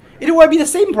education. It will be the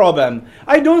same problem.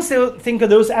 I don't think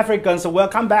those Africans will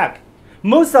come back.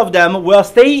 Most of them will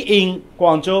stay in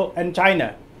Guangzhou and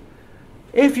China.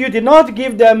 If you did not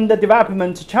give them the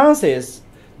development chances,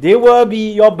 they will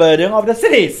be your burden of the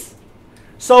cities.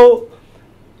 So,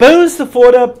 both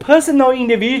for the personal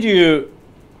individual,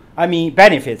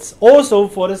 benefits, also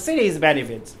for the city's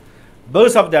benefits,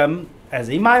 both of them, as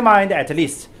in my mind at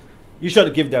least, you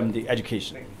should give them the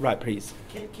education. Right, please.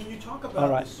 Can you talk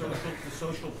about the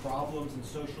social problems and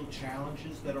social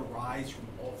challenges that arise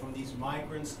from these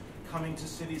migrants coming to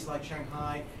cities like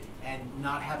Shanghai and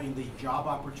not having the job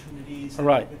opportunities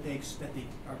that they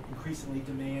are increasingly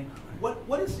demand?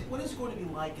 What is it going to be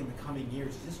like in the coming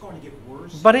years? Is this going to get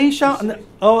worse? But in Shanghai,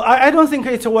 I don't think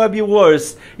it will be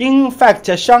worse. In fact,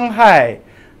 Shanghai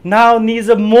now needs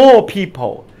more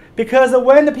people. Because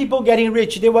when the people getting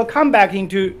rich, they will come back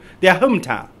into their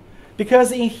hometown.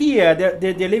 Because in here,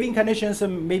 the living conditions are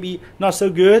maybe not so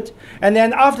good. And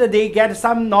then after they get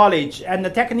some knowledge and the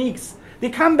techniques, they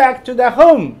come back to their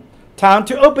hometown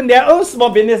to open their own small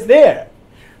business there.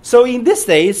 So in these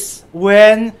days,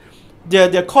 when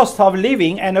the cost of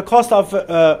living and the cost of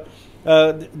the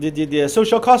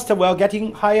social cost will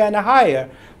getting higher and higher,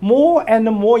 more and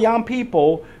more young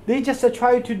people, they just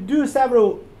try to do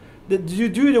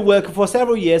the work for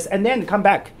several years and then come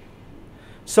back.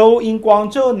 So in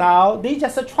Guangzhou now, they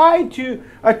just try to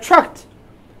attract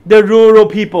the rural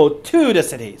people to the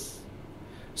cities.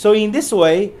 So in this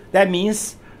way, that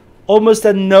means almost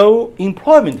no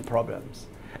employment problems.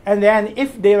 And then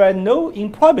if there are no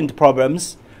employment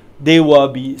problems, they will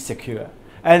be secure.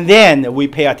 And then we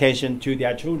pay attention to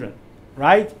their children,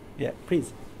 right? Yeah,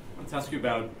 please. Let's ask you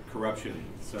about corruption.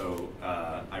 So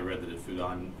I read that at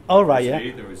Fudan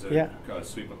University, there was a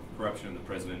sweep of corruption and the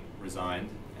president resigned.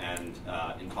 And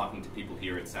in talking to people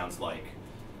here, it sounds like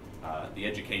the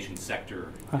education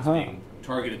sector is being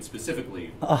targeted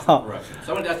specifically for corruption.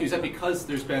 So I wanted to ask you, is that because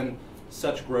there's been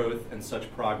such growth and such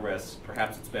progress,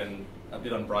 perhaps it's been a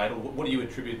bit unbridled? What do you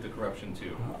attribute the corruption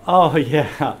to? Oh,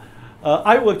 yeah.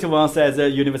 I worked once as a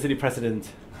university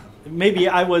president. Maybe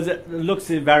looks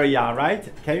very young,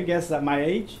 right? Can you guess my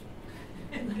age?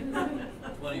 25,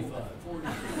 40.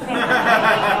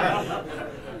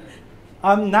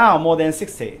 I'm now more than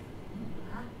 60.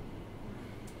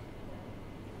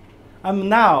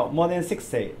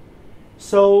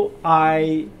 So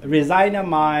I resigned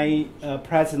my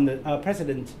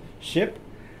presidentship,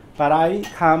 but I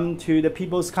come to the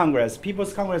People's Congress.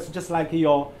 People's Congress is just like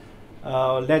your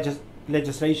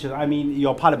legislation,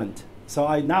 your parliament. So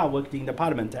I now work in the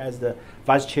parliament as the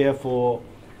vice chair for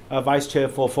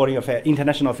foreign affairs,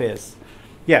 international affairs.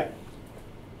 Yeah.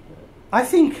 I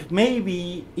think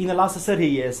maybe in the last 30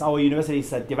 years, our universities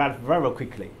have developed very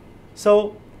quickly.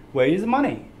 So where is the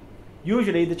money?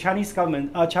 Usually the Chinese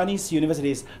government, Chinese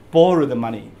universities borrow the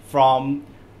money from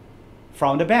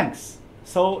the banks.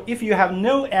 So if you have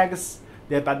no eggs,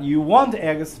 but you want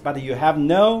eggs, but you have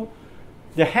no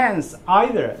the hands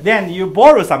either. Then you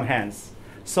borrow some hands.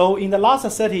 So in the last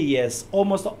 30 years,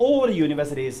 almost all the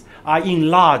universities are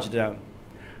enlarged.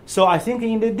 So I think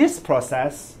in this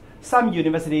process, some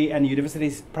university and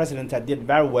university presidents did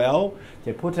very well.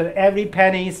 They put every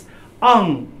pennies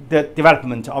on the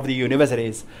development of the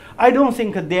universities. I don't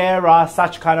think there are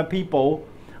such kind of people.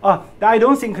 I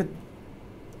don't think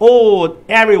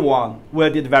everyone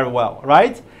will did very well,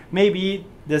 right? Maybe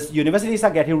the universities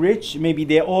are getting rich. Maybe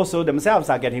they also themselves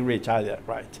are getting rich either,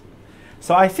 right?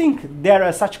 So I think there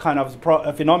are such kind of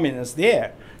phenomena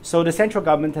there. So the central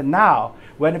government now,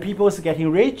 when the people is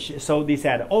getting rich, so they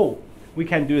said, oh, we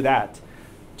can do that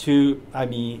to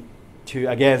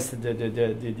against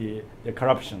the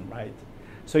corruption, right?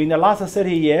 So in the last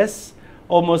 30 years,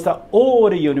 almost all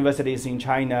the universities in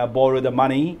China borrow the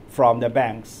money from the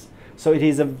banks. So it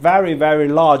is a very, very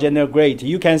large and great.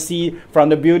 You can see from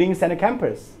the buildings and the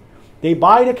campus. They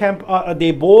buy the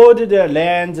they bought the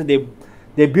land,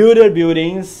 they build the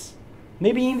buildings.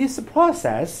 Maybe in this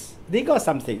process, they got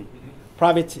something,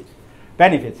 private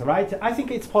benefits, right? I think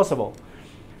it's possible.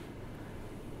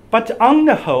 But on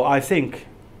the whole, I think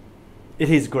it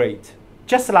is great.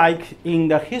 Just like in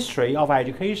the history of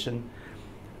education,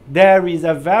 there is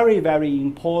a very, very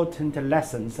important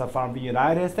lessons from the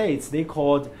United States. They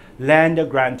called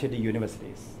land-granted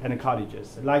universities and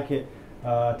colleges, like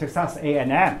Texas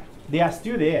A&M. They are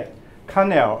still there.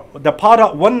 Cornell, the part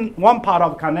of one part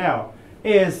of Cornell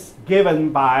is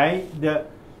given by the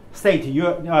state,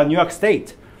 New York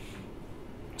State.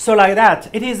 So like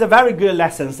that, it is a very good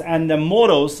lessons and the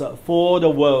models for the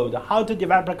world. How to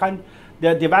develop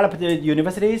the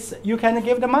universities. You can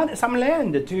give them some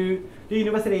land to the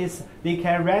universities. They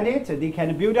can rent it. They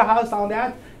can build a house on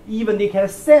that. Even they can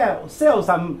sell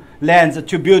some lands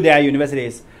to build their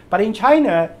universities. But in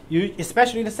China,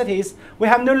 especially in the cities, we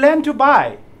have no land to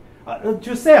buy,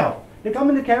 to sell. The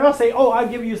government cannot say, oh, I'll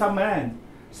give you some land.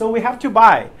 So we have to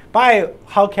buy. Buy,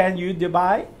 how can you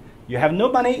buy? You have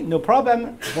no money, no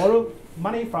problem, borrow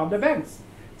money from the banks.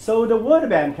 So the World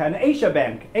Bank and Asia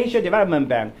Development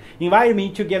Bank, invited me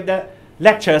to give the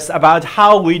lectures about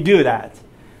how we do that.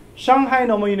 Shanghai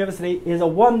Normal University is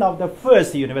one of the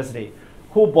first university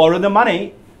who borrowed the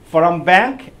money from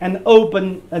bank and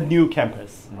opened a new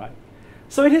campus. Right?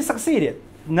 So it has succeeded.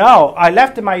 Now, I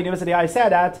left my university, I said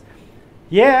that,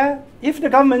 yeah, if the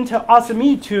government asked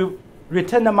me to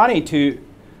return the money to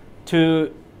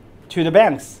the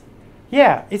banks,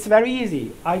 yeah, it's very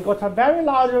easy. I got a very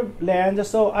large land,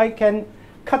 so I can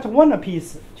cut one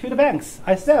piece to the banks.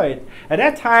 I sell it. At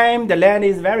that time, the land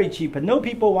is very cheap. No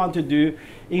people want to do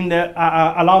in the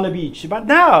along the beach. But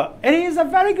now, it is a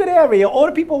very good area. All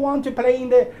the people want to play in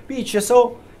the beach.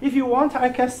 So if you want, I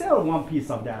can sell one piece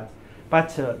of that. But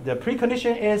the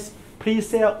precondition is,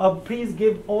 please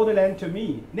give all the land to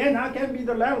me. Then I can be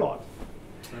the landlord.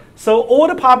 So all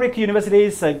the public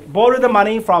universities borrow the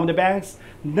money from the banks.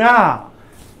 Now,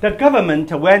 the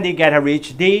government, when they get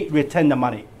rich, they return the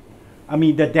money.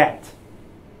 The debt.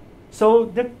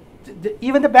 So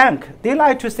even the bank, they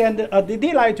like to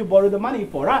they like to borrow the money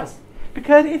for us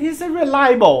because it is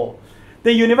reliable.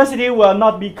 The university will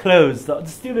not be closed. The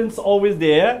students always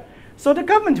there, so the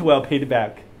government will pay it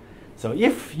back. So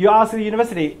if you ask the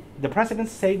university, the president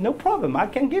say, no problem, I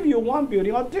can give you one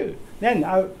building or two. Then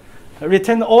I'll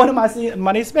return all the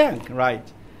money spent, right?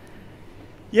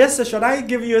 Yes, should I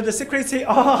give you the secrets?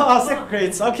 Oh,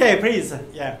 secrets. Okay, please.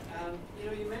 Yeah.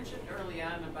 You mentioned early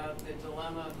on about the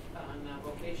dilemma on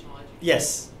vocational education.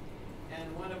 Yes.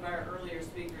 And one of our earlier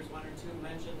speakers, one or two,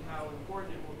 mentioned how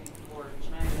important it will be for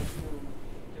China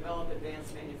to develop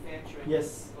advanced manufacturing.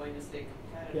 Yes. Going to stay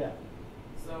competitive.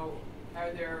 Yeah. So,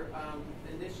 are there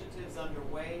initiatives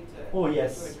underway to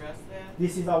address that?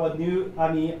 This is our new.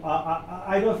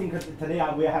 I don't think today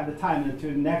we have the time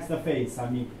to next phase.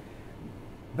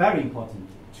 Very important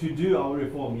to do our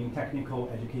reform in technical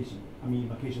education,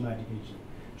 vocational education.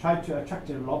 Try to attract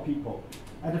a lot of people.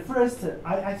 At first,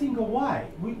 I think why?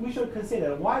 We should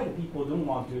consider why the people don't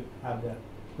want to have the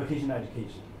vocational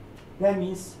education. That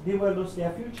means they will lose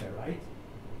their future, right?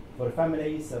 For the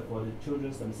families, for the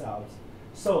children themselves.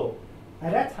 So,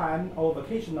 at that time, our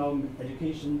vocational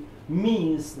education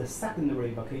means the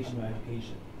secondary vocational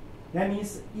education. That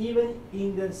means even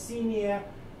in the senior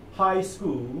high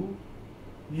school,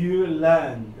 you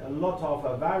learned a lot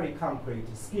of very concrete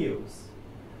skills.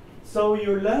 So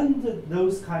you learned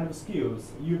those kind of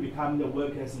skills, you become the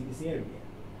workers in this area.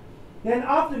 Then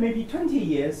after maybe 20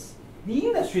 years, the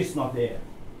industry is not there.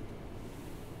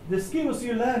 The skills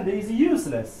you learned is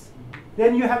useless.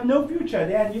 Then you have no future.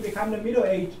 Then you become the middle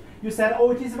age. You said,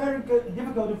 oh, it is very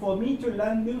difficult for me to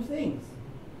learn new things.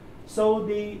 So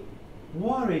they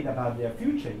worried about their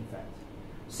future, in fact.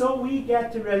 So we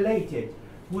get related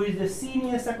with the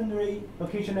senior secondary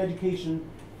vocational education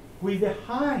with the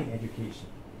high education.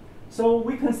 So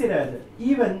we considered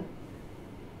even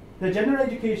the general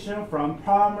education from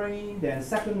primary, then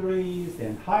secondary,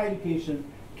 then higher education.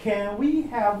 Can we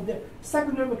have the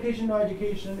secondary vocational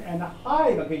education and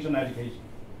high vocational education?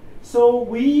 So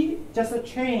we just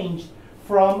changed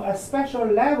from a special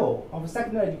level of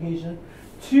secondary education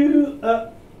to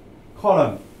a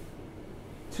column,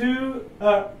 to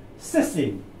a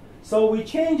system. So we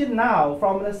change it now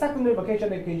from the secondary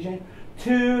vocational education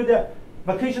to the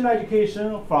vocational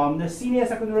education from the senior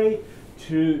secondary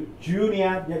to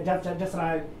junior, just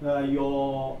like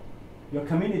your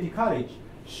community college.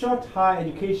 Short high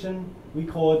education, we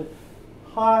call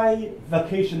high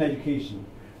vocational education.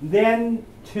 Then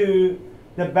to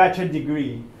the bachelor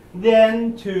degree,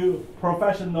 then to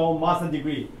professional master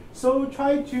degree. So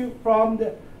try to from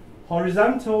the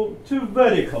horizontal to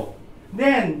vertical.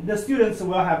 Then the students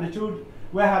will have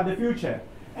the future.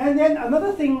 And then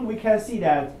another thing we can see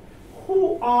that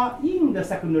who are in the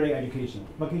secondary education,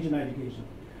 vocational education,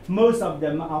 most of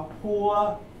them are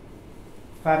poor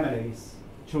families,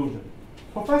 children.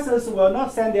 Professors will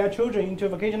not send their children into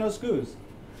vocational schools.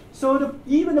 So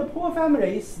even the poor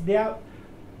families,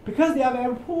 because they are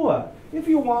very poor, if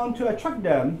you want to attract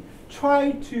them,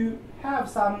 try to have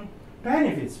some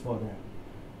benefits for them.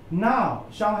 Now,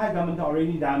 Shanghai government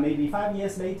already done. Maybe 5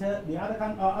 years later, the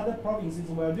other provinces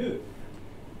will do.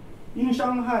 In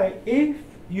Shanghai, if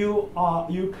you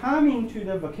coming to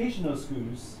the vocational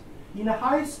schools, in the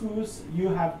high schools,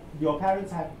 your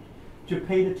parents have to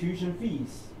pay the tuition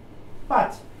fees.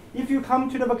 But if you come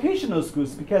to the vocational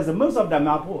schools, because most of them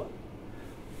are poor,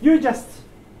 you just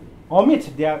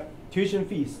omit their tuition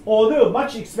fees, although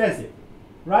much expensive,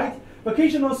 right?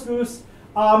 Vocational schools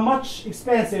are much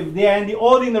expensive than the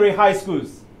ordinary high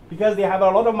schools because they have a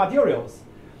lot of materials.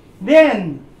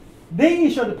 Then they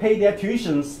should pay their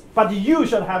tuitions, but you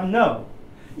should have no.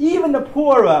 Even the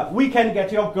poorer, we can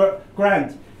get your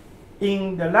grant.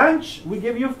 In the lunch, we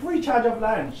give you free charge of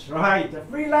lunch, right? A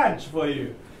free lunch for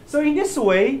you. So in this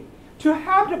way, to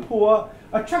help the poor,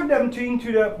 attract them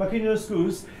into the vocational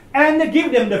schools, and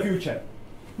give them the future.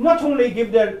 Not only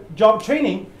give them job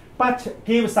training, but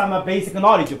give some basic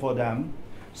knowledge for them.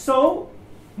 So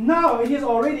now it is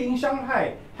already in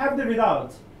Shanghai, have the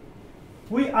result.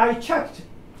 I checked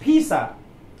PISA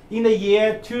in the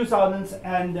year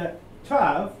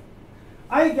 2012.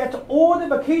 I get all the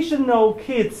vocational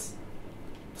kids'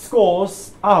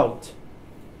 scores out.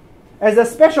 As a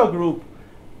special group,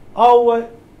 our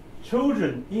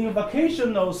children in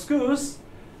vocational schools,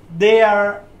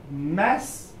 their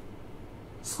math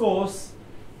scores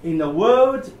in the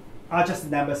world are just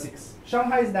number 6.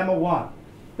 Shanghai is number 1.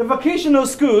 The vocational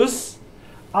schools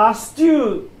are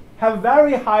still have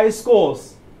very high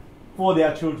scores for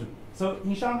their children. So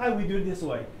in Shanghai, we do it this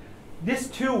way. These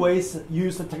two ways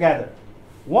used together.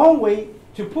 One way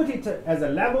to put it as a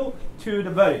level to the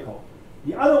vertical.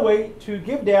 The other way to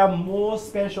give them more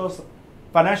special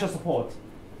financial support.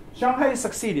 Shanghai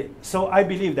succeeded, so I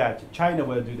believe that China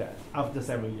will do that after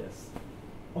several years.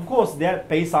 Of course, they're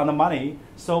based on the money,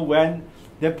 so when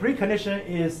the precondition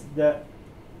is the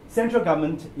central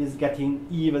government is getting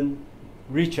even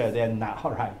richer than now,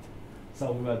 right?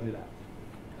 So we will do that.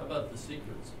 How about the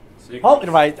secrets? Oh,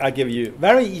 right, I give you.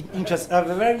 Very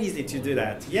easy to do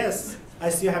that. Yes, I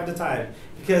still have the time.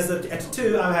 Because at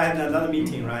 2, I had another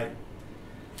meeting, right?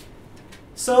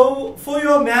 So for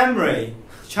your memory,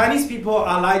 Chinese people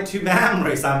are like to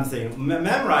memorize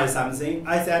something.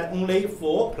 I said only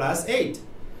 4 plus 8.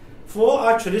 4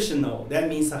 are traditional. That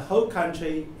means the whole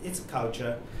country, its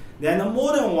culture. Then the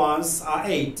modern ones are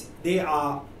 8. They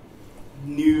are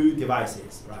new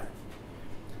devices, right?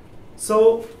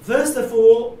 So first of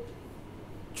all,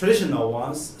 traditional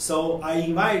ones. So I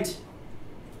invite.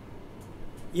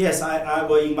 Yes, I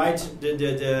will invite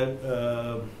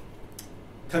the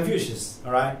Confucius.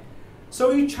 All right.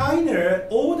 So in China,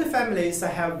 all the families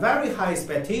have very high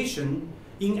expectation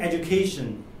in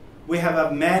education. We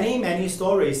have many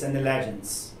stories and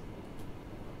legends.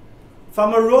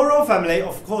 From a rural family,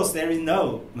 of course, there is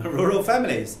no rural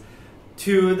families,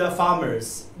 to the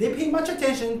farmers. They pay much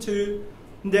attention to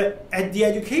the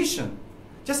education.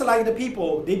 Just like the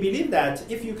people, they believe that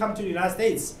if you come to the United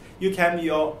States, you can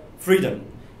your freedom.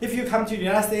 If you come to the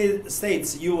United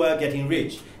States, you are getting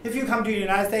rich. If you come to the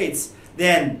United States,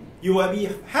 then you will be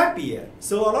happier.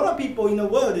 So a lot of people in the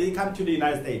world, they come to the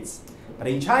United States. But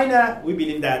in China, we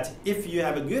believe that if you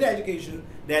have a good education,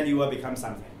 then you will become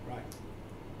something, right?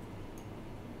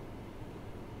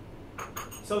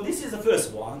 So this is the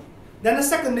first one. Then the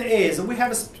second is we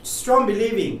have a strong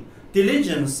believing,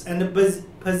 diligence, and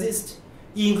persist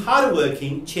in hard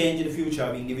working change the future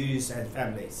of individuals and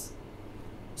families.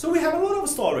 So we have a lot of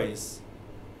stories.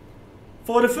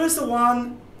 For the first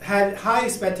one, had high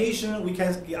expectation.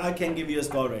 I can give you a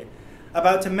story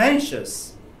about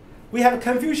Mencius. We have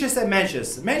Confucius and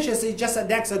Mencius. Mencius is just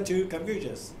next to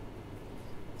Confucius.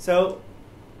 So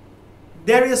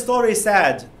there is a story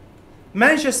said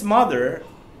Mencius' mother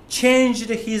changed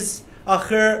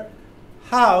her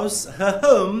house, her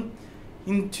home,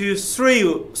 into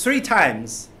three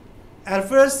times. At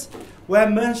first,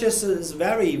 when Mencius was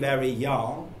very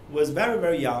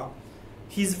young,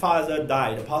 his father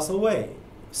died, passed away.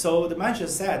 So the Mencius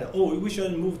said, "Oh, we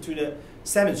should move to the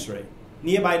cemetery,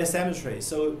 nearby the cemetery,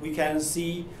 so we can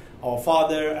see our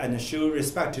father and show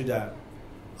respect to them."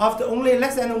 After only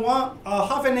less than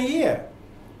half a year,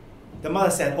 the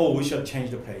mother said, "Oh, we should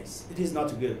change the place. It is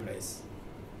not a good place."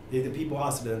 The people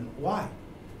asked them, "Why?"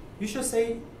 "You should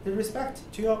say the respect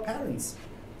to your parents.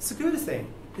 It's a good thing."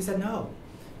 He said, "No.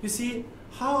 You see,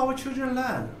 how our children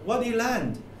learn, what they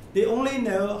learned, they only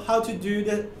know how to do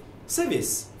the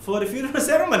service for the funeral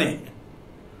ceremony.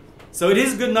 So it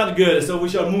is good, not good, so we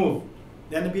shall move."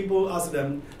 Then the people asked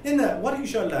them, "Then what you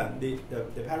should learn?" The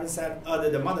parents said,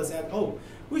 the mother said, "Oh,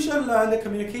 we should learn the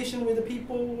communication with the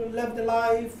people, live the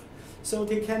life, so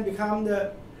they can become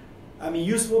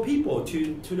useful people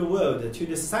to the world, to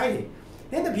the society."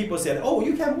 Then the people said, "Oh,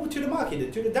 you can move to the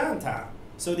market, to the downtown."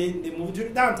 So they moved to the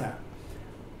downtown.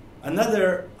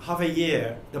 Another half a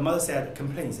year, the mother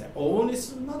complained, "Oh,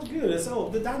 it's not good. So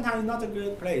the downtown is not a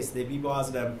good place." The people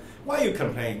asked them, "Why you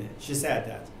complain?" She said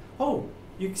that, "Oh,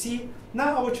 you see,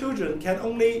 now our children can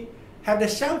only have the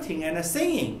shouting and the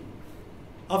singing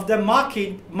of the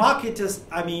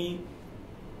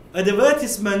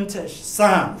advertisement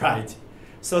sound, right?"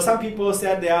 So some people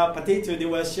said their potato,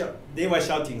 they were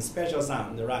shouting special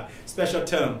sound, right? Special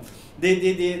term.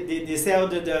 They sell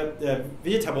the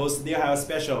vegetables, they have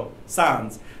special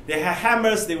sounds. They have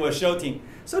hammers, they were shouting.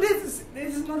 So this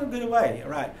is not a good way,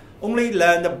 right? Only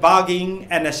learn the bargaining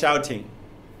and the shouting.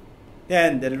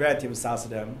 Then the relatives asked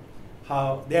them,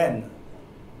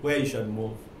 where you should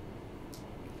move.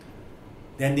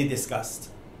 Then they discussed.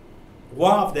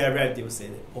 One of their relatives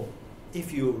said, "Oh,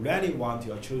 if you really want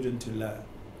your children to learn,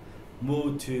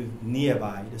 move to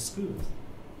nearby the schools."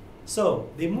 So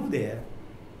they moved there,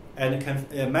 and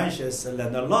Mencius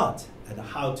learned a lot and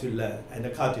how to learn and the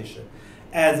culture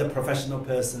as a professional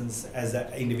persons, as an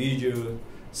individual.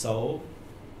 So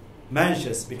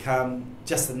Mencius become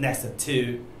just next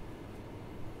to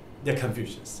the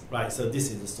Confucius, right? So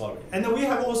this is the story, and we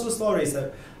have also stories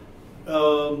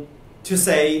to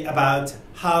say about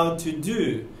how to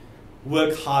do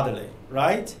work hardly,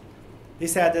 right? They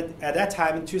said that at that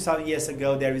time, 2,000 years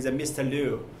ago, there is a Mr.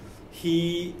 Liu.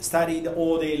 He studied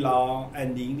all day long,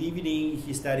 and in the evening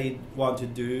he studied what to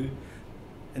do,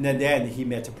 and then he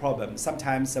met a problem.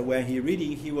 Sometimes when he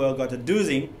reading, he will got a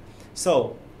dozing,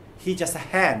 so he just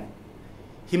hand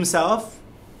himself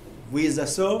with a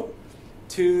saw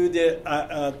to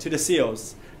the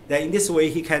seals. Then in this way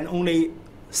he can only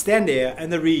stand there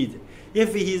and read.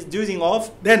 If he's dozing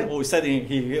off, then suddenly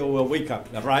he will wake up,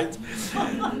 right?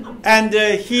 And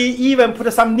he even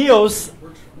put some nails,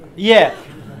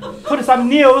 put some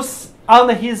nails on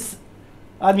his,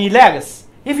 legs.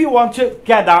 If you want to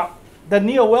get down, the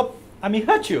nail will,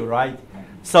 hurt you, right?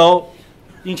 So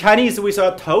in Chinese we say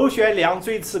头悬梁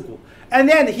锥刺股, and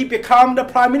then he became the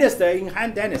prime minister in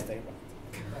Han Dynasty.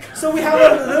 So we have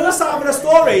those of the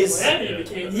stories.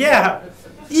 Yeah,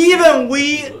 even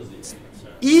we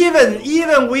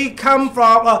come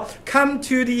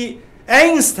to the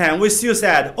Einstein, we still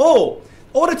said, all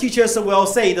the teachers will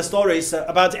say the stories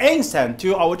about Einstein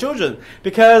to our children,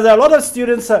 because a lot of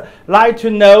students like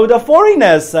to know the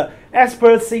foreigners,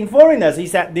 experts in foreigners.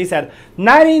 They said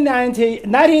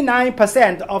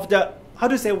 99% of the, how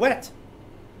to say wet?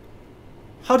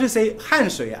 How to say 汗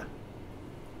水啊?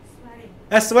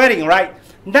 Sweating, right?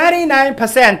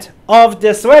 99% of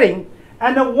the sweating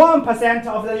and 1%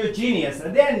 of the genius,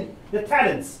 and then the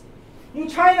talents. In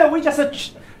China, we just,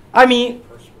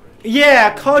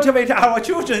 cultivate our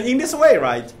children in this way,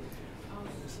 right?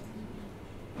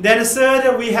 Then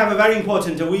third, we have a very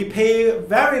important, we pay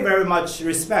very, very much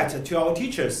respect to our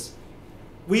teachers.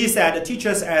 We said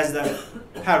teachers as the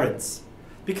parents.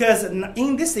 Because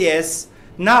in this years,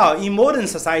 now in modern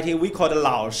society, we call the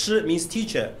老师 means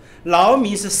teacher. 老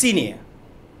means senior.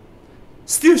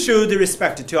 Still show the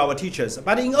respect to our teachers.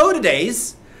 But in old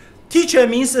days, teacher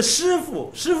means 师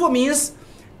傅. 师傅 means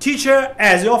teacher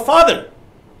as your father.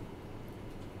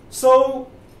 So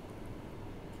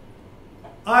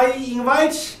I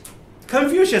invite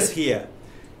Confucius here.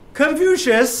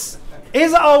 Confucius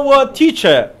is our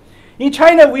teacher. In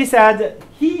China, we said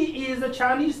he is the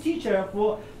Chinese teacher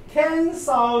for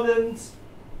 10,000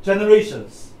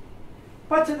 generations.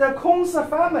 But the Kong's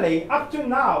family, up to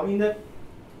now, in the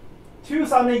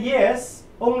 2,000 years,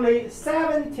 only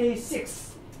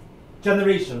 76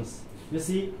 generations. You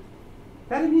see,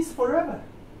 that means forever.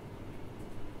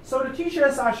 So the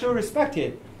teachers are sure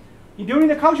respected. During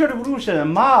the Cultural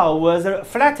Revolution, Mao was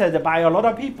flattered by a lot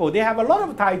of people. They have a lot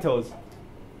of titles.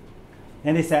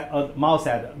 And they said, Mao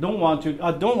said, don't want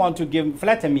to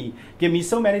flatter me, give me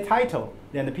so many titles.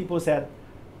 Then the people said,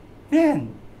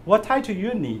 then what title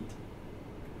you need?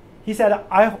 He said,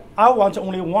 I want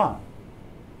only one.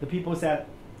 The people said,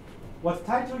 what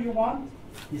title you want?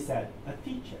 He said, a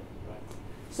teacher. Right.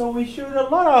 So we showed a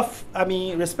lot of,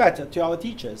 respect to our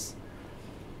teachers.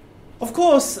 Of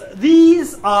course,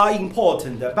 these are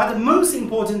important, but the most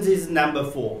important is number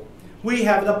 4. We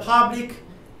have the public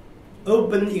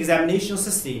open examination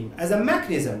system as a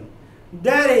mechanism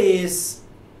that is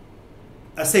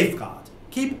a safeguard.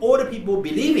 Keep all the people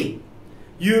believing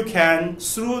you can,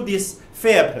 through this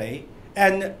fair play,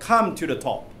 and come to the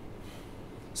top.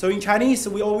 So in Chinese,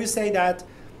 we always say that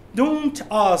don't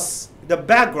ask the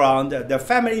background, the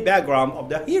family background of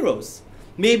the heroes.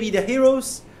 Maybe the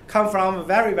heroes come from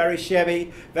very, very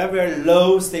shabby, very, very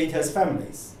low status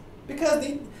families. Because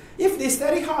if they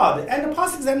study hard and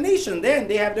pass examination, then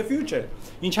they have the future.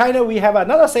 In China, we have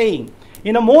another saying.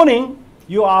 In the morning,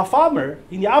 you are a farmer.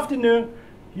 In the afternoon,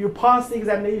 you pass the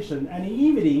examination. And in the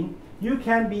evening, you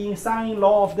can be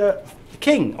son-in-law of the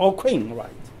king or queen, right?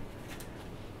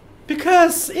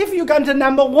 Because if you get to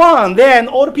number 1, then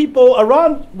all the people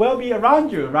around will be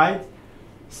around you, right?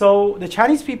 So the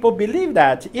Chinese people believe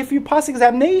that if you pass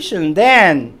examination,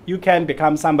 then you can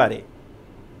become somebody.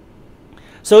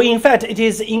 So in fact, it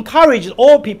is encouraged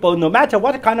all people, no matter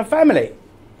what kind of family.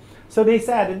 So they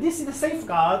said, this is the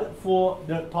safeguard for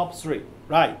the top 3,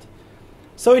 right?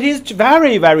 So it is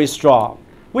very, very strong.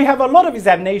 We have a lot of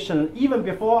examination. Even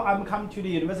before I'm come to the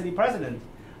university president,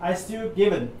 I still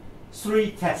given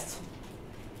 3 tests.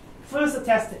 First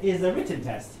test is a written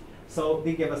test. So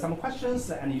they give us some questions,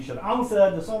 and you should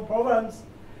answer the solve problems.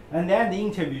 And then the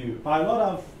interview by a lot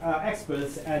of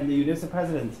experts and the university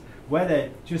president,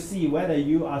 to see whether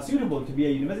you are suitable to be a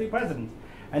university president.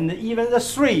 And even the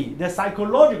 3, the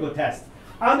psychological test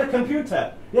on the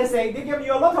computer, they give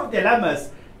you a lot of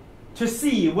dilemmas to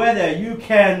see whether you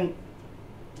can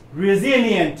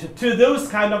resilient to those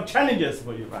kind of challenges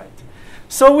for you, right?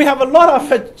 So we have a lot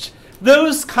of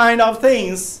those kind of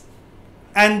things.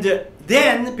 And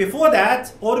then, before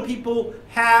that, all the people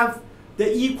have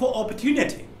the equal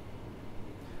opportunity.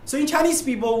 So in Chinese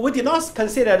people, we did not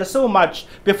consider so much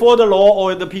before the law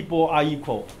or the people are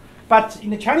equal. But in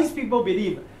the Chinese people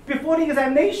believe, before the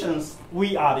examinations,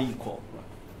 we are equal.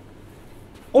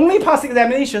 Only pass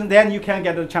examination, then you can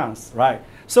get a chance, right?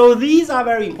 So these are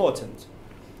very important.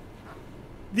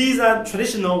 These are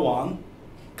traditional one,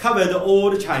 covered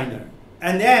all China.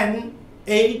 And then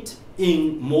 8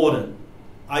 in modern.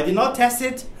 I did not test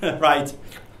it, right?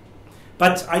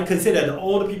 But I considered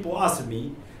all the people asked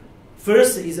me.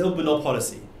 First is open door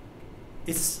policy.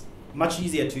 It's much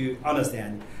easier to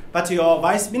understand. But your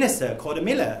vice minister called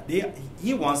Miller,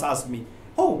 he once asked me,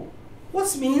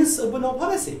 what means open door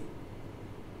policy?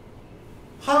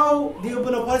 How the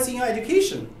open door policy in your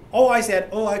education? I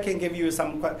said, I can give you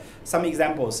some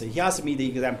examples. He asked me the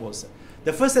examples.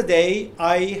 The first day,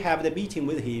 I have the meeting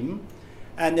with him,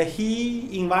 and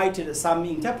he invited some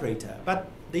interpreter, but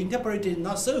the interpreter is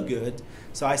not so good.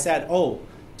 So I said,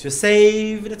 to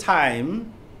save the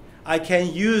time, I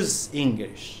can use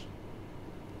English.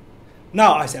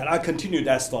 Now I said, I continue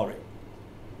that story.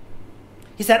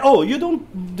 He said, you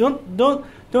don't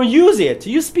use it.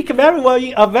 You speak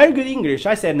very good English.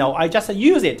 I said, no, I just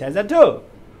use it as a tool.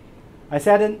 I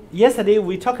said, yesterday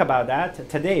we talked about that.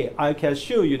 Today I can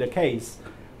show you the case,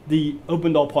 the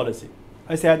open door policy.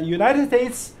 I said, the United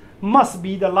States must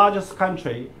be the largest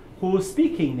country who is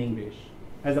speaking English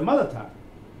as a mother tongue.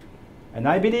 And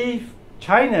I believe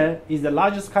China is the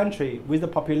largest country with the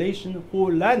population who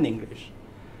learn English.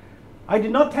 I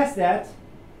did not test that.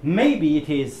 Maybe it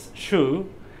is true.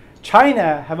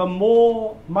 China have a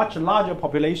much larger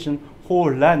population who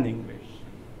learn English.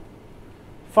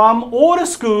 From all the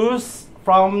schools,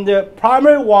 from the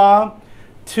primary one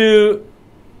to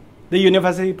the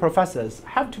university professors,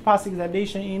 have to pass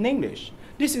examination in English.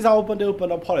 This is our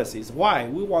open policies. Why?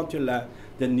 We want to learn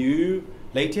the new,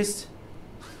 latest,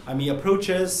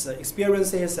 approaches,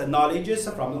 experiences, and knowledges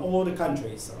from all the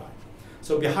countries. Right?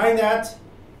 So behind that,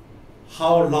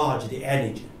 how large the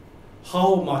energy,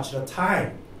 how much the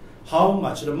time, how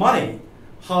much the money,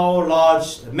 how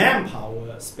large the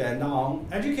manpower spent on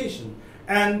education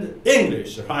and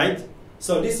English, right?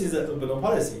 So this is a global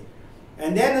policy.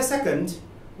 And then the second,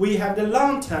 we have the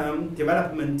long-term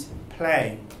development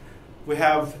plan. We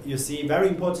have, you see, very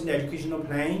important educational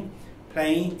plan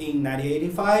in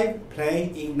 1985,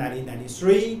 plan in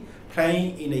 1993, plan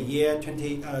in the year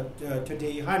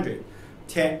 2000,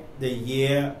 the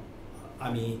year,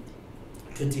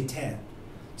 2010.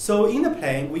 So in the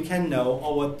plan, we can know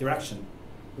our direction,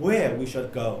 where we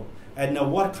should go, and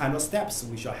what kind of steps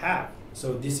we should have.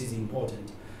 So this is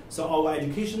important. So our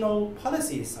educational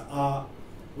policies are,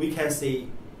 we can say,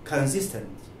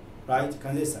 consistent, right?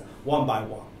 Consistent, one by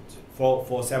one,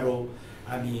 for several,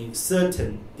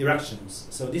 certain directions.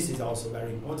 So this is also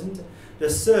very important. The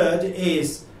third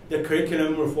is the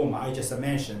curriculum reform I just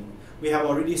mentioned. We have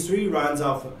already 3 rounds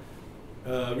of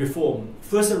reform.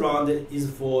 First round is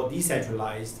for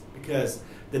decentralized because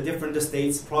the different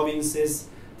states, provinces,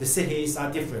 the cities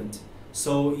are different.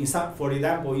 So for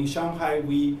example, in Shanghai,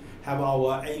 we have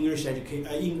our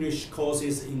English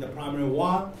courses in the primary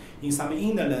 1. In some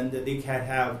inland, they can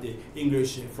have the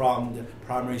English from the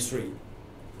primary 3.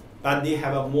 But they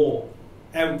have a more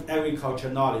agriculture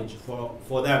knowledge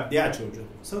for their children.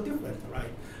 So different,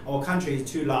 right? Our country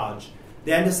is too large.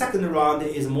 Then the second round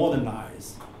is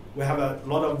modernized. We have a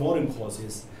lot of modern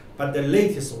courses, but the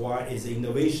latest one is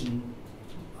innovation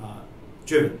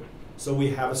driven. So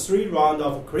we have 3 rounds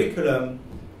of curriculum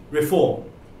reform.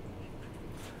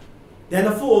 Then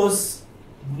the fourth,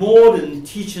 modern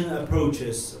teaching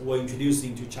approaches were introduced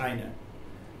into China.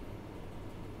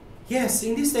 Yes,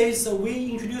 in these days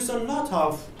we introduce a lot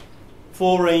of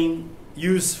foreign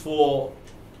useful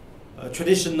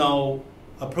traditional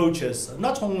approaches,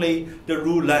 not only the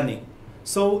rule learning.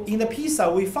 So in the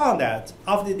PISA, we found that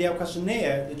after their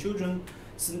questionnaire, the children's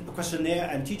questionnaire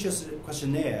and teachers'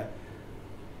 questionnaire,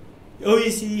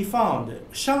 OECD found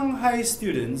Shanghai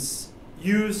students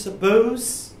use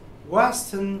both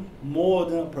Western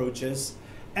modern approaches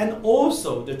and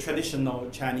also the traditional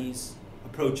Chinese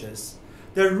approaches.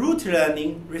 The rote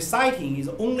learning, reciting is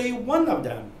only one of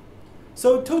them.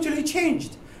 So totally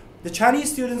changed. The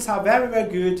Chinese students are very, very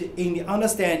good in the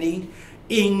understanding,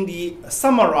 in the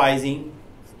summarizing.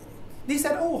 They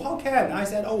said, oh, how can? I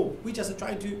said, oh, we just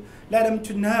try to let them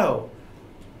to know.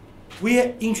 We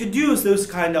introduce those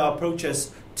kind of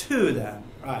approaches to them,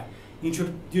 right?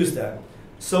 Introduce them.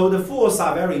 So the fourth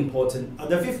are very important.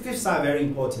 The fifth are very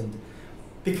important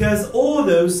because all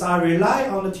those are rely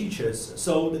on the teachers.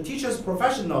 So the teachers'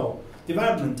 professional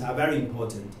development are very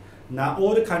important. Now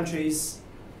all the countries,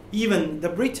 even the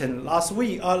Britain last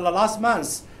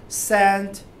month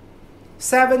sent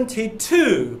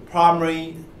 72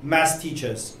 primary math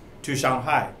teachers to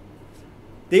Shanghai.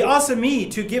 They asked me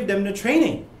to give them the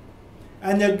training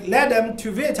and let them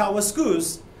to visit our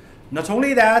schools. Not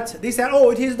only that, they said, oh,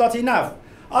 it is not enough.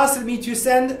 Asked me to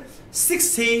send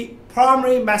 60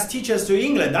 primary math teachers to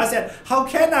England. I said, how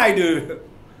can I do?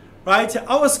 Right?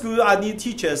 Our school, I need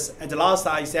teachers. At last,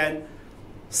 I sent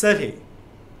 30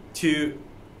 to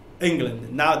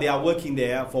England. Now they are working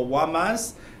there for 1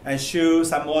 month and show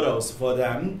some models for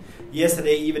them.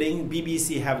 Yesterday evening,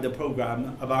 BBC have the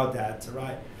program about that,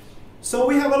 right? So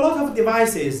we have a lot of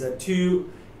devices to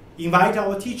invite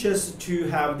our teachers to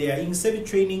have their in-service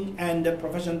training and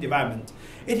professional development.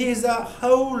 It is a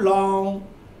whole long,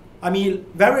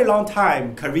 very long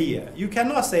time career. You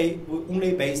cannot say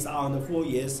only based on the 4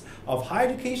 years of higher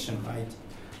education, right?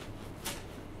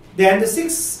 Then the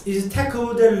sixth is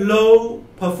tackle the low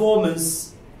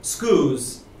performance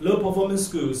schools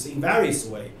in various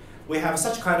ways. We have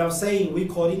such kind of saying we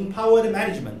call empowered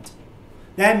management.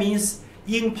 That means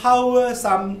empower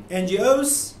some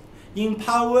NGOs,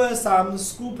 empower some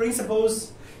school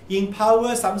principals,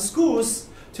 empower some schools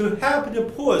to help the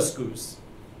poor schools.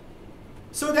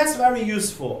 So that's very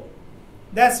useful.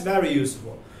 That's very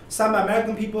useful. Some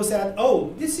American people said,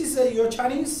 oh, this is your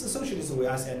Chinese socialist way.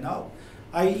 I said, no.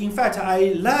 In fact,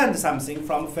 I learned something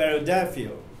from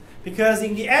Philadelphia. Because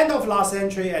in the end of last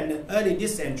century and early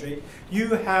this century, you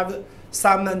have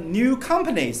some new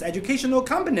companies, educational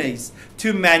companies,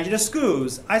 to manage the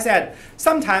schools. I said,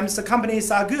 sometimes the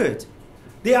companies are good.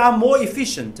 They are more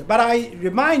efficient. But I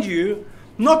remind you,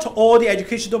 not all the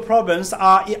educational problems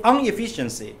are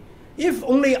inefficiency. If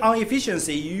only on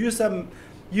efficiency,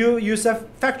 you use a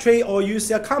factory or use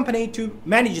a company to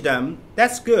manage them,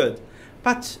 that's good.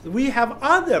 But we have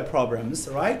other problems,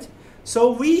 right?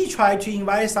 So we try to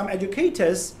invite some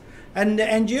educators and the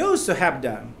NGOs to help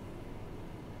them.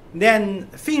 Then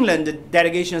Finland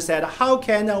delegation said, how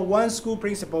can one school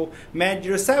principal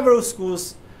manage several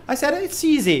schools? I said, it's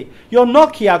easy. Your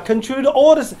Nokia control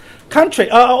all the country,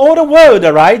 all the world,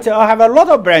 right? I have a lot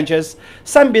of branches.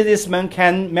 Some businessmen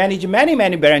can manage many,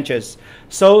 many branches.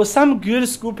 So some good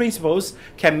school principals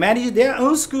can manage their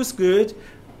own schools good,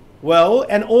 well,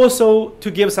 and also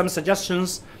to give some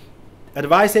suggestions,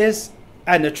 advices,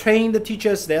 and train the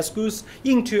teachers, their schools,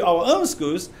 into our own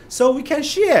schools, so we can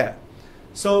share.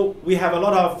 So we have a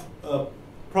lot of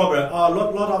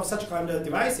lot of such kind of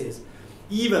devices.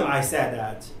 Even I said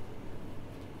that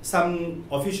some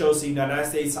officials in the United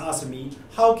States asked me,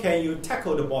 how can you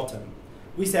tackle the bottom?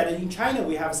 We said in China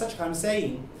we have such kind of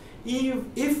saying,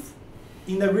 if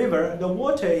in the river the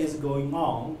water is going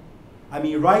on,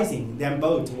 rising, then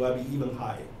boat will be even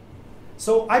higher.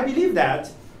 So I believe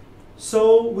that.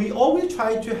 So we always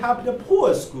try to help the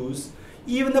poor schools.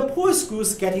 Even the poor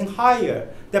schools getting higher,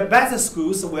 the better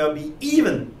schools will be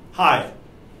even higher,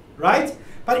 right?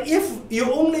 But if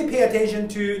you only pay attention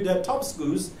to the top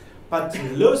schools, but the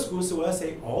low schools will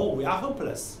say, oh, we are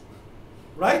hopeless,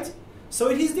 right? So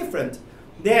it is different.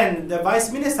 Then the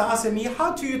vice minister asked me,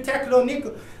 how do you tackle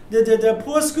the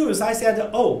poor schools? I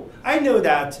said, oh, I know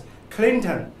that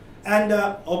Clinton and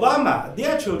Obama,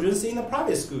 their children in the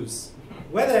private schools.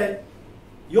 Whether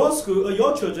your school or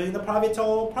your children in the private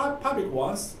or public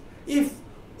ones, if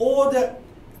all the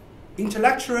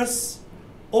intellectuals,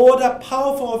 all the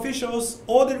powerful officials,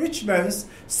 all the rich men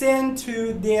send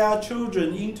to their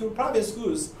children into private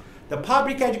schools, the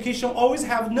public education always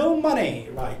have no money,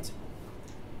 right?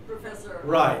 Professor,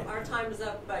 right. Our time is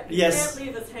up, but you can't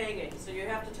leave us hanging, so you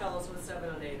have to tell us what 7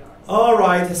 and 8 are. All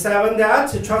right, 7,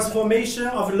 that transformation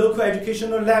of local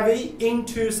educational levy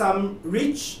into some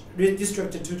rich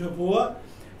redistricted to the poor,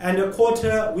 and a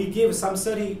quarter we give some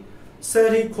 30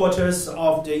 quarters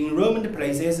of the enrollment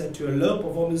places to low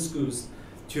performance schools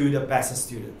to the best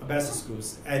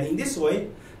schools. And in this way,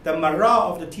 the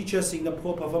morale of the teachers in the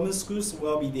poor performance schools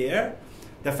will be there.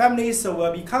 The families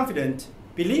will be confident,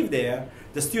 believe there.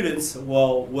 The students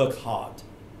will work hard.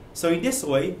 So in this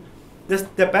way,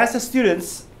 the best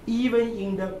students, even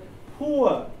in the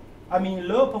poor,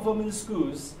 low performance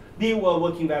schools, they were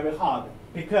working very hard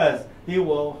because they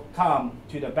will come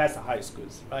to the best high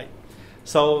schools, right?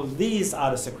 So these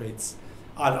are the secrets.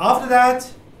 And after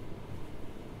that,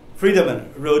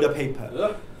 Friedman wrote a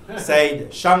paper,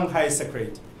 said Shanghai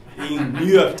secret in New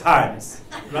York Times,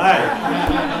 right?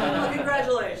 Well,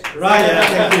 congratulations. Right, yeah,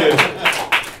 thank you.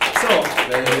 So,